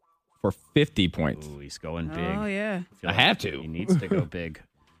pregnant for 50 points. Ooh, he's going big. Oh, yeah. I have to. He needs to go big.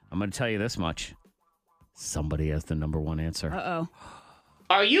 I'm going to tell you this much. Somebody has the number one answer. Uh-oh.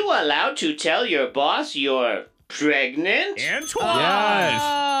 Are you allowed to tell your boss you're pregnant? Antoine! Yes.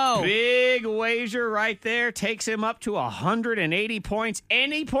 Oh. Big wager right there. Takes him up to 180 points.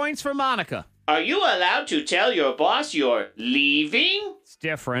 Any points for Monica? Are you allowed to tell your boss you're leaving? It's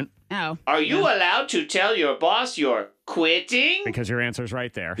different Oh. Are you allowed to tell your boss you're quitting? because your answer's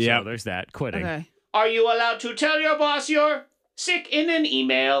right there. Yep. So there's that. Quitting. Okay. Are you allowed to tell your boss you're sick in an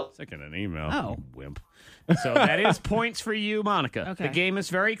email? Sick in an email. Oh. You wimp. So that is points for you, Monica. Okay. The game is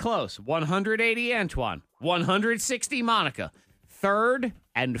very close. 180 Antoine. 160 Monica. Third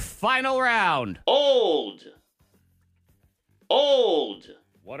and final round. Old.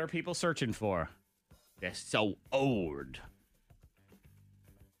 What are people searching for? They're so old.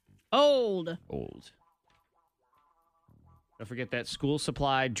 Old. Don't forget that school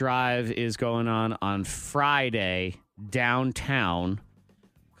supply drive is going on Friday downtown.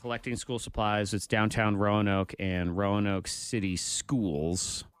 Collecting school supplies. It's downtown Roanoke and Roanoke City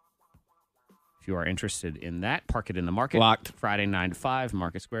Schools. If you are interested in that, park it in the market. Locked. Friday 9 to 5,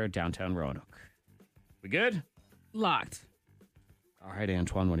 Market Square, downtown Roanoke. We good? Locked. All right,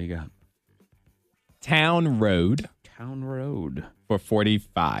 Antoine, what do you got? Town Road Town Road. for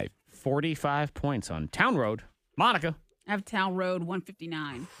 45. 45 points on Town Road. Monica. I have Town Road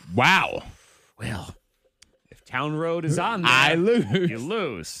 159. Wow. Well, if Town Road is on there, I lose. you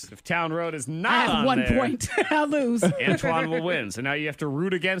lose. If Town Road is I not have on 1 there, point. I'll lose. Antoine will win. So now you have to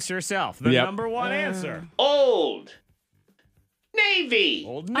root against yourself. The Yep. number one answer. Old Navy.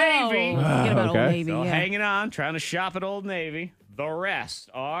 Old Navy. Oh, forget about Okay. Old Navy. So Yeah. hanging on, trying to shop at Old Navy. The rest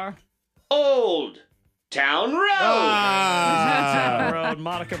are Old Town Road. Town Road.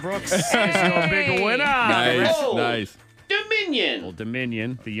 Monica Brooks is your big winner. Nice. Old Nice. Dominion. Old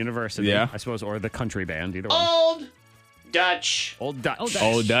Dominion, the university, Yeah. I suppose, or the country band, either one. Old Dutch. Old Dutch. Old Dutch.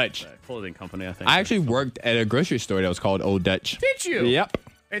 Old Dutch. Clothing company, I think. I actually worked at a grocery store that was called Old Dutch. Did you? Yep.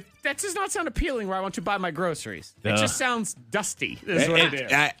 That does not sound appealing where I want to buy my groceries. It Duh. just sounds dusty. Is what it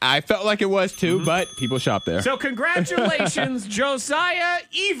is. I felt like it was too, but people shop there. So congratulations, Josiah.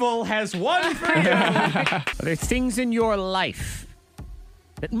 Evil has won for you. Are there things in your life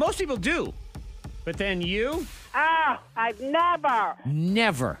that most people do, but then you I've never.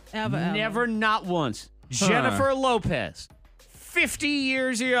 never, not once. Jennifer Lopez, 50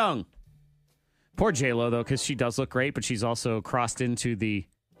 years young. Poor J-Lo, though, because she does look great, but she's also crossed into the...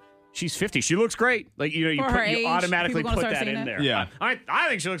 She's 50. She looks great. Like, you For her you age, automatically people gonna put start that in saying there. that? Yeah. I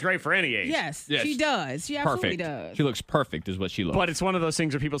think she looks great for any age. Yes, Yes. she does. She absolutely Perfect. does. She looks perfect is what she looks. But it's one of those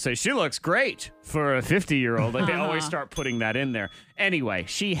things where people say, she looks great for a 50-year-old. Like, they always start putting that in there. Anyway,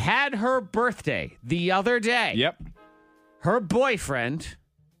 she had her birthday the other day. Yep. Her boyfriend,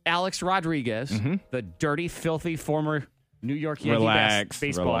 Alex Rodriguez, the dirty, filthy former New York Yankees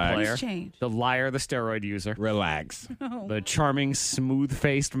baseball player, Change. the liar, the steroid user, Relax. the charming,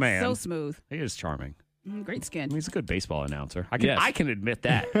 smooth-faced man. So smooth. He is charming. Great skin. I mean, he's a good baseball announcer. I Yes. can admit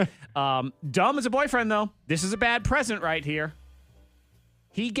that. Dumb as a boyfriend, though. This is a bad present right here.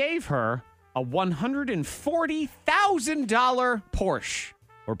 He gave her a $140,000 Porsche,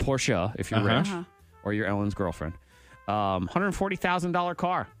 or Porsche if you're rich, or you're Ellen's girlfriend. $140,000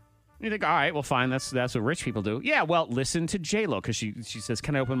 car. And you think, all right, well, fine. That's what rich people do. Yeah, well, listen to J-Lo, because she says,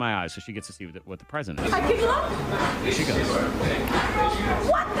 can I open my eyes? So she gets to see what the president is. I can look. Here she goes.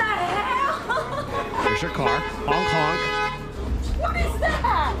 What the hell? Here's your car. Honk, honk. What is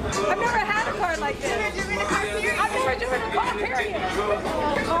that? I've never had a car like this. I've never driven a car, period.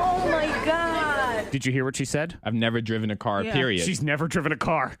 Oh, my God. Did you hear what she said? I've never driven a car, period. She's never driven a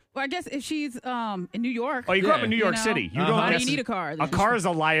car. Well, I guess if she's in New York. Oh, you grew up in New York City. You don't Why do you need a car? A car is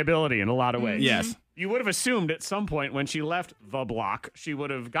a liability in a lot of ways. Yes. You would have assumed at some point when she left the block, she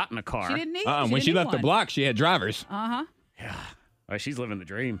would have gotten a car. She didn't need When she left the block, she had drivers. Uh-huh. Yeah. Well, she's living the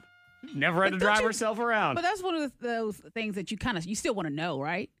dream. Never had to drive herself around. But that's one of those things that you still want to know,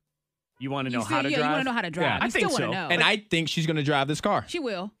 right? You want to know how to drive? You want to know how to drive. Yeah, You I think still so. want to know. And I think she's going to drive this car. She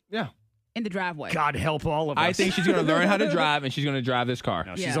will. Yeah. In the driveway. God help all of us. I think she's going to learn how to drive, and she's going to drive this car.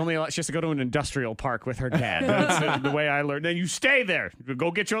 No, she's only allowed, she has to go to an industrial park with her dad. That's the way I learned. Then you stay there. Go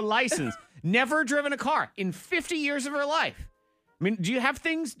get your license. Never driven a car in 50 years of her life. I mean, do you have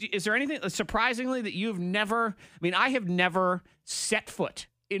things? Is there anything surprisingly that you've never? I mean, I have never set foot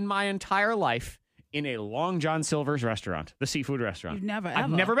in my entire life in a Long John Silver's restaurant, the seafood restaurant. You've never, I've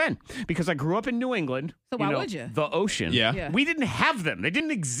ever. never been because I grew up in New England. So why would you? The ocean. Yeah. We didn't have them. They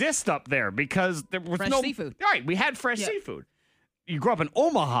didn't exist up there because there was Fresh no seafood. Right. We had fresh seafood. You grew up in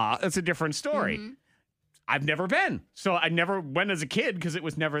Omaha. That's a different story. Mm-hmm. I've never been. So I never went as a kid because it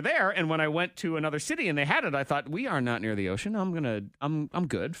was never there. And when I went to another city and they had it, I thought, we are not near the ocean. I'm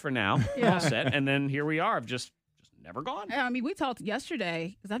good for now. Yeah. All set. And then here we are. I've just never gone. Yeah, I mean, we talked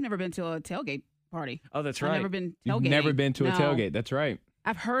yesterday because I've never been to a tailgate party. Oh, that's I've right. never been You've tailgating. never been to a No. tailgate. That's right.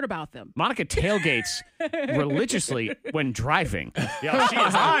 I've heard about them. Monica tailgates religiously when driving. Yeah, she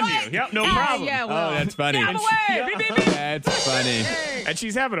is on you. Yep, no problem. Yeah, well, Oh, that's funny. get out of the way. Beep, beep, beep. That's funny. And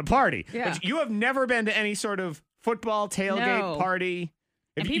she's having a party. Yeah. But you have never been to any sort of football tailgate No. party.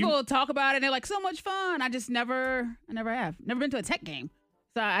 And If you- people talk about it and they're like, so much fun. I never have. Never been to a tech game.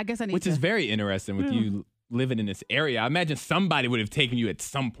 So I guess I need Which to. is very interesting with you living in this area. I imagine somebody would have taken you at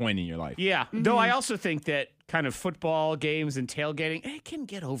some point in your life. Yeah. Though I also think that kind of football games and tailgating, it can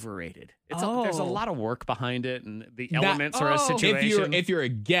get overrated. There's a lot of work behind it, and the elements are a situation. If you're a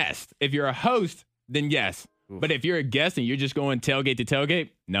guest, if you're a host, then yes. But if you're a guest and you're just going tailgate to tailgate,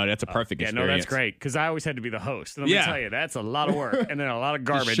 no, that's a perfect experience. No, that's great because I always had to be the host. And let me tell you, that's a lot of work and then a lot of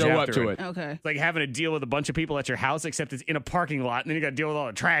garbage. Just show up after to it. Okay. It's like having to deal with a bunch of people at your house, except it's in a parking lot, and then you got to deal with all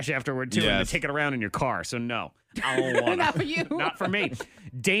the trash afterward too, and Yes. they take it around in your car. So no, I don't want Not for you. Not for me.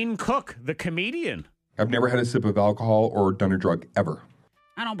 Dane Cook, the comedian. I've never had a sip of alcohol or done a drug ever.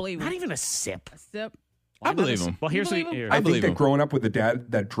 I don't believe it. Not even a sip. A sip. I believe him. Well, here's You the. believe him? here- I think believe that him. growing up with a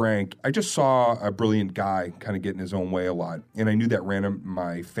dad that drank, I just saw a brilliant guy kind of get in his own way a lot. And I knew that ran in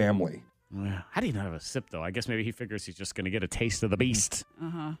my family. Yeah. How do you not have a sip though? I guess maybe he figures he's just going to get a taste of the beast,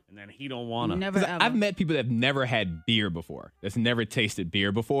 Uh-huh. and then he don't want to. Never ever. I've met people that have never had beer before, that's never tasted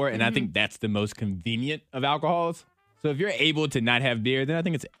beer before, and I think that's the most convenient of alcohols. So if you're able to not have beer, then I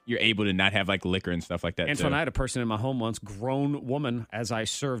think you're able to not have like liquor and stuff like that. Antoine, too. I had a person in my home once, grown woman, as I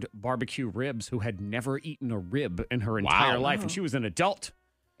served barbecue ribs, who had never eaten a rib in her entire life, and she was an adult.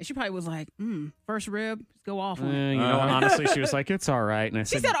 And she probably was like, first rib, let's go off on it. You know, honestly, she was like, "It's all right." And I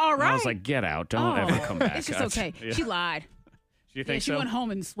She said, "All and I was right." like, "Get out! Don't ever come back." It's just That's- okay. yeah. She lied. Do you think she so? went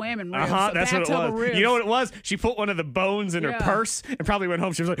home and swam in ribs. Uh-huh, a that's what it bathtub of was. ribs. You know what it was? She put one of the bones in her Yeah. purse and probably went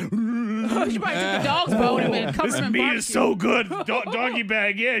home. She was like, She probably took the dog's bone and covered "This him in meat barbecue. is so good. Doggy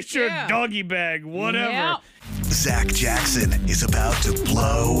bag, yeah, sure, Yeah. doggy bag, whatever." Yeah. Zach Jackson is about to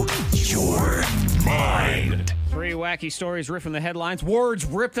blow your mind. 3 wacky stories ripped from the headlines, words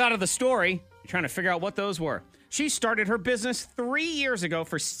ripped out of the story. You're trying to figure out what those were. She started her business 3 years ago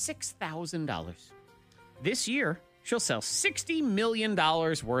for $6,000. This year, she'll sell $60 million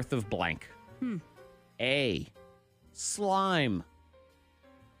worth of blank. A, slime.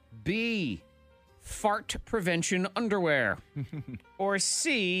 B, fart prevention underwear. Or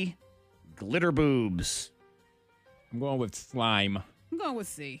C, glitter boobs. I'm going with slime. I'm going with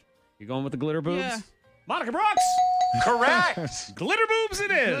C. You going with the glitter boobs? Yeah. Monica Brooks. Correct. Glitter boobs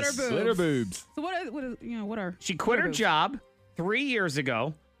it is. Glitter boobs. Glitter boobs. So what are She quit her glitter boobs? job 3 years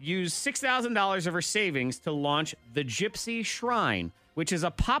ago, used $6,000 of her savings to launch the Gypsy Shrine, which is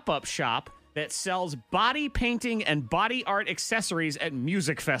a pop-up shop that sells body painting and body art accessories at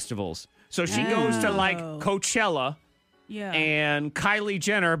music festivals. So she goes to like Coachella, Yeah. and Kylie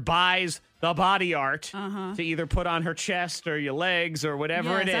Jenner buys the body art to either put on her chest or your legs or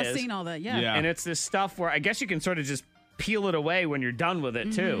whatever it is. Yes, I've seen all that. Yeah. Yeah. And it's this stuff where I guess you can sort of just peel it away when you're done with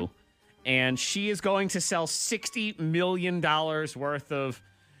it, too. and she is going to sell $60 million worth of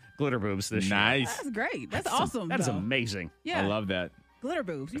glitter boobs this year. Nice. That's great. That's awesome. That is though. amazing. Yeah. I love that. Glitter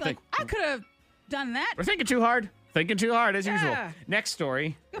boobs. You're like, I could have done that. We're thinking too hard. Thinking too hard, as usual. Yeah. Next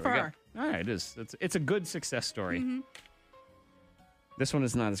story. Good for Here we her. go. All right, it is. It's a good success story. Mm-hmm. This one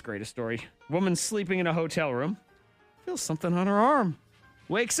is not as great a story. Woman sleeping in a hotel room feels something on her arm.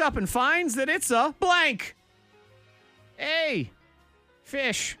 Wakes up and finds that it's a blank. A,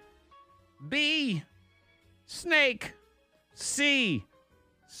 fish. B, snake. C,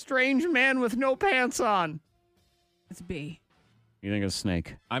 strange man with no pants on. It's B. You think it's a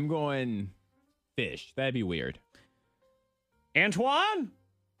snake? I'm going fish. That'd be weird. Antoine?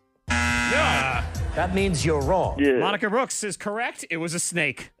 Yeah. That means you're wrong. Monica Brooks is correct. It was a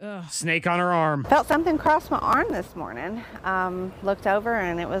snake. Ugh. Snake on her arm. Felt something cross my arm this morning. Looked over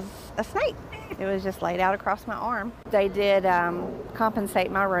and it was a snake. It was just laid out across my arm. They did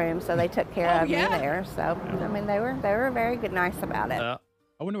compensate my room, so they took care of me there. So I mean, they were very good, nice about it.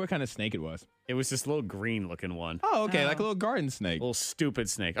 I wonder what kind of snake it was. It was this little green-looking one. Oh, okay, like a little garden snake. Little stupid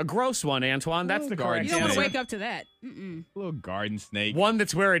snake. A gross one, Antoine. That's the correct You don't want to answer. wake up to that. Mm-mm. A little garden snake. One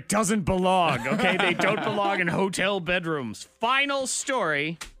that's where it doesn't belong, okay? They don't belong in hotel bedrooms. Final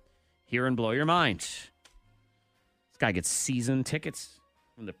story. Hear and blow your mind. This guy gets season tickets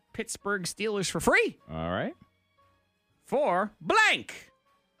from the Pittsburgh Steelers for free. All right. For blank.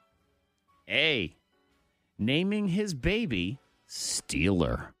 A, naming his baby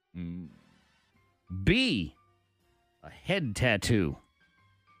Steeler. B, a head tattoo.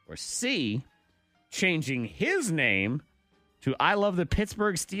 Or C, changing his name to I love the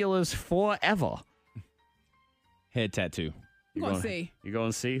Pittsburgh Steelers forever. Head tattoo. I'm going C. You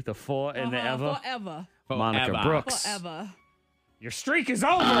going C? The for and the ever? Forever. Monica Forever. Brooks. Forever. Your streak is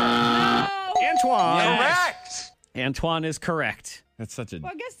over. No. Antoine. Correct. Antoine is correct. That's such a.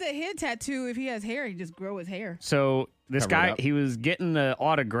 Well, I guess the head tattoo, if he has hair, he just grow his hair. So this Cover it guy, up. he was getting the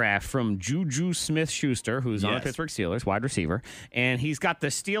autograph from Juju Smith-Schuster, who's on the Yes. Pittsburgh Steelers, wide receiver, and he's got the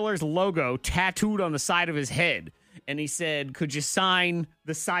Steelers logo tattooed on the side of his head. And he said, "Could you sign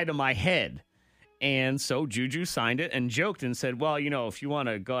the side of my head?" And so Juju signed it and joked and said, "Well, you know, if you want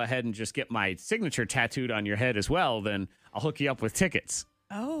to go ahead and just get my signature tattooed on your head as well, then I'll hook you up with tickets."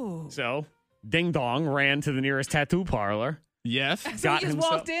 Oh. So Ding Dong ran to the nearest tattoo parlor. Yes. So got he just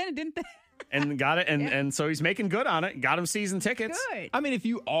himself- walked in and didn't. And got it, and so he's making good on it. Got him season tickets. Good. I mean, if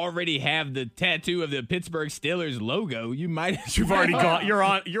you already have the tattoo of the Pittsburgh Steelers logo, you might. You've already got.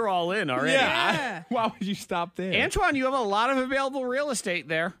 You're all in already. Yeah. Why would you stop there? Antoine, you have a lot of available real estate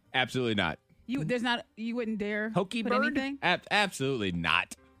there. Absolutely not. You wouldn't dare Hokey put bird? anything Absolutely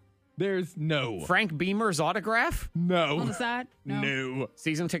not. There's no. Frank Beamer's autograph. on the No. side. No. No.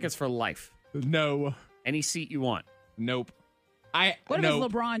 Season tickets for life. No. Any seat you want. Nope. What if no.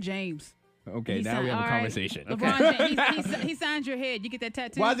 it's LeBron James? Okay, He now signed- we have a all right. conversation. LeBron James. He signed your head. You get that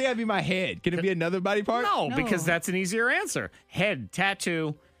tattoo. Why does it have to be my head? Can it be another body part? No, No. because that's an easier answer. Head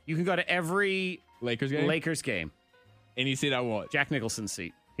tattoo. You can go to every Lakers game? Lakers game. Any seat I want. Jack Nicholson's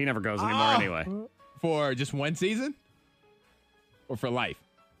seat. He never goes anymore anyway. For just one season? Or for life?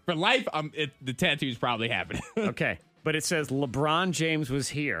 For life, the tattoo's probably happening. Okay, but it says LeBron James was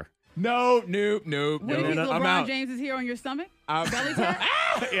here. Nope. What do you think I'm LeBron out. James is here on your stomach? I'm- Belly tat?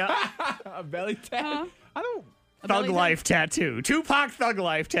 Yeah. A belly tat? Uh-huh. I don't. A Thug belly tat? Life tattoo. Tupac Thug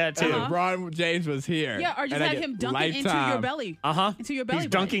Life tattoo. LeBron James was here. Yeah, or just And I have get him dunking into your lifetime- belly. Uh-huh. Into your belly He's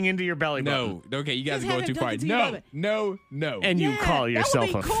button. dunking into your belly button. No. Okay, you guys Just are have going him too far. dunk into your No. belly. No. And you Yeah, call that would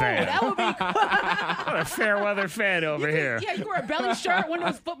yourself be a cool. fan. That would be cool. What a fair weather fan over here. Yeah, you wear a belly shirt, one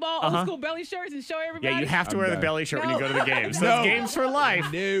of those football old school belly shirts, and show everybody. Yeah, you have to wear the belly shirt when you No. go to the games. No. Those games for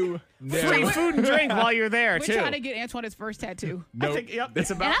life. No. Free food and drink while you're there, We're too. trying to get Antoine his first tattoo. I think, yep,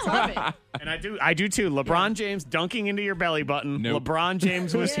 it's about And I love time. And I do too. LeBron James dunking into your belly button. Nope. LeBron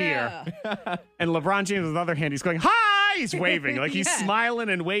James was here. And LeBron James, on the other hand, he's going, hi! He's waving. Like he's Yeah. smiling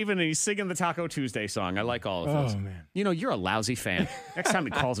and waving, and he's singing the Taco Tuesday song. I like all of those. Oh, man. You know, you're a lousy fan. Next time he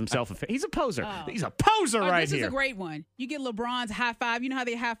calls himself a fan, he's a poser. He's a poser Or right this here. is a great one. You get LeBron's high five. You know how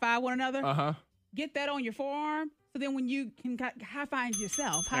they high five one another? Uh-huh. Get that on your forearm. So then when you can high five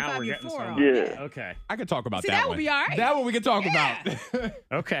yourself, high Now five we're your getting forearm. somewhere. Okay. I could talk about See, that that would one. be all right. That one we could talk about.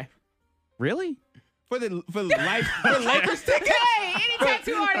 Okay. Really? for life for Lakers tickets. Hey, any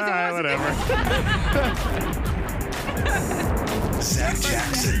tattoo artist All right, who wants whatever. Zach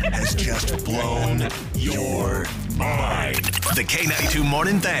Jackson has just blown your mind. The K92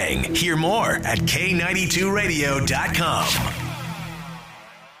 Morning Thing. Hear more at K92Radio.com.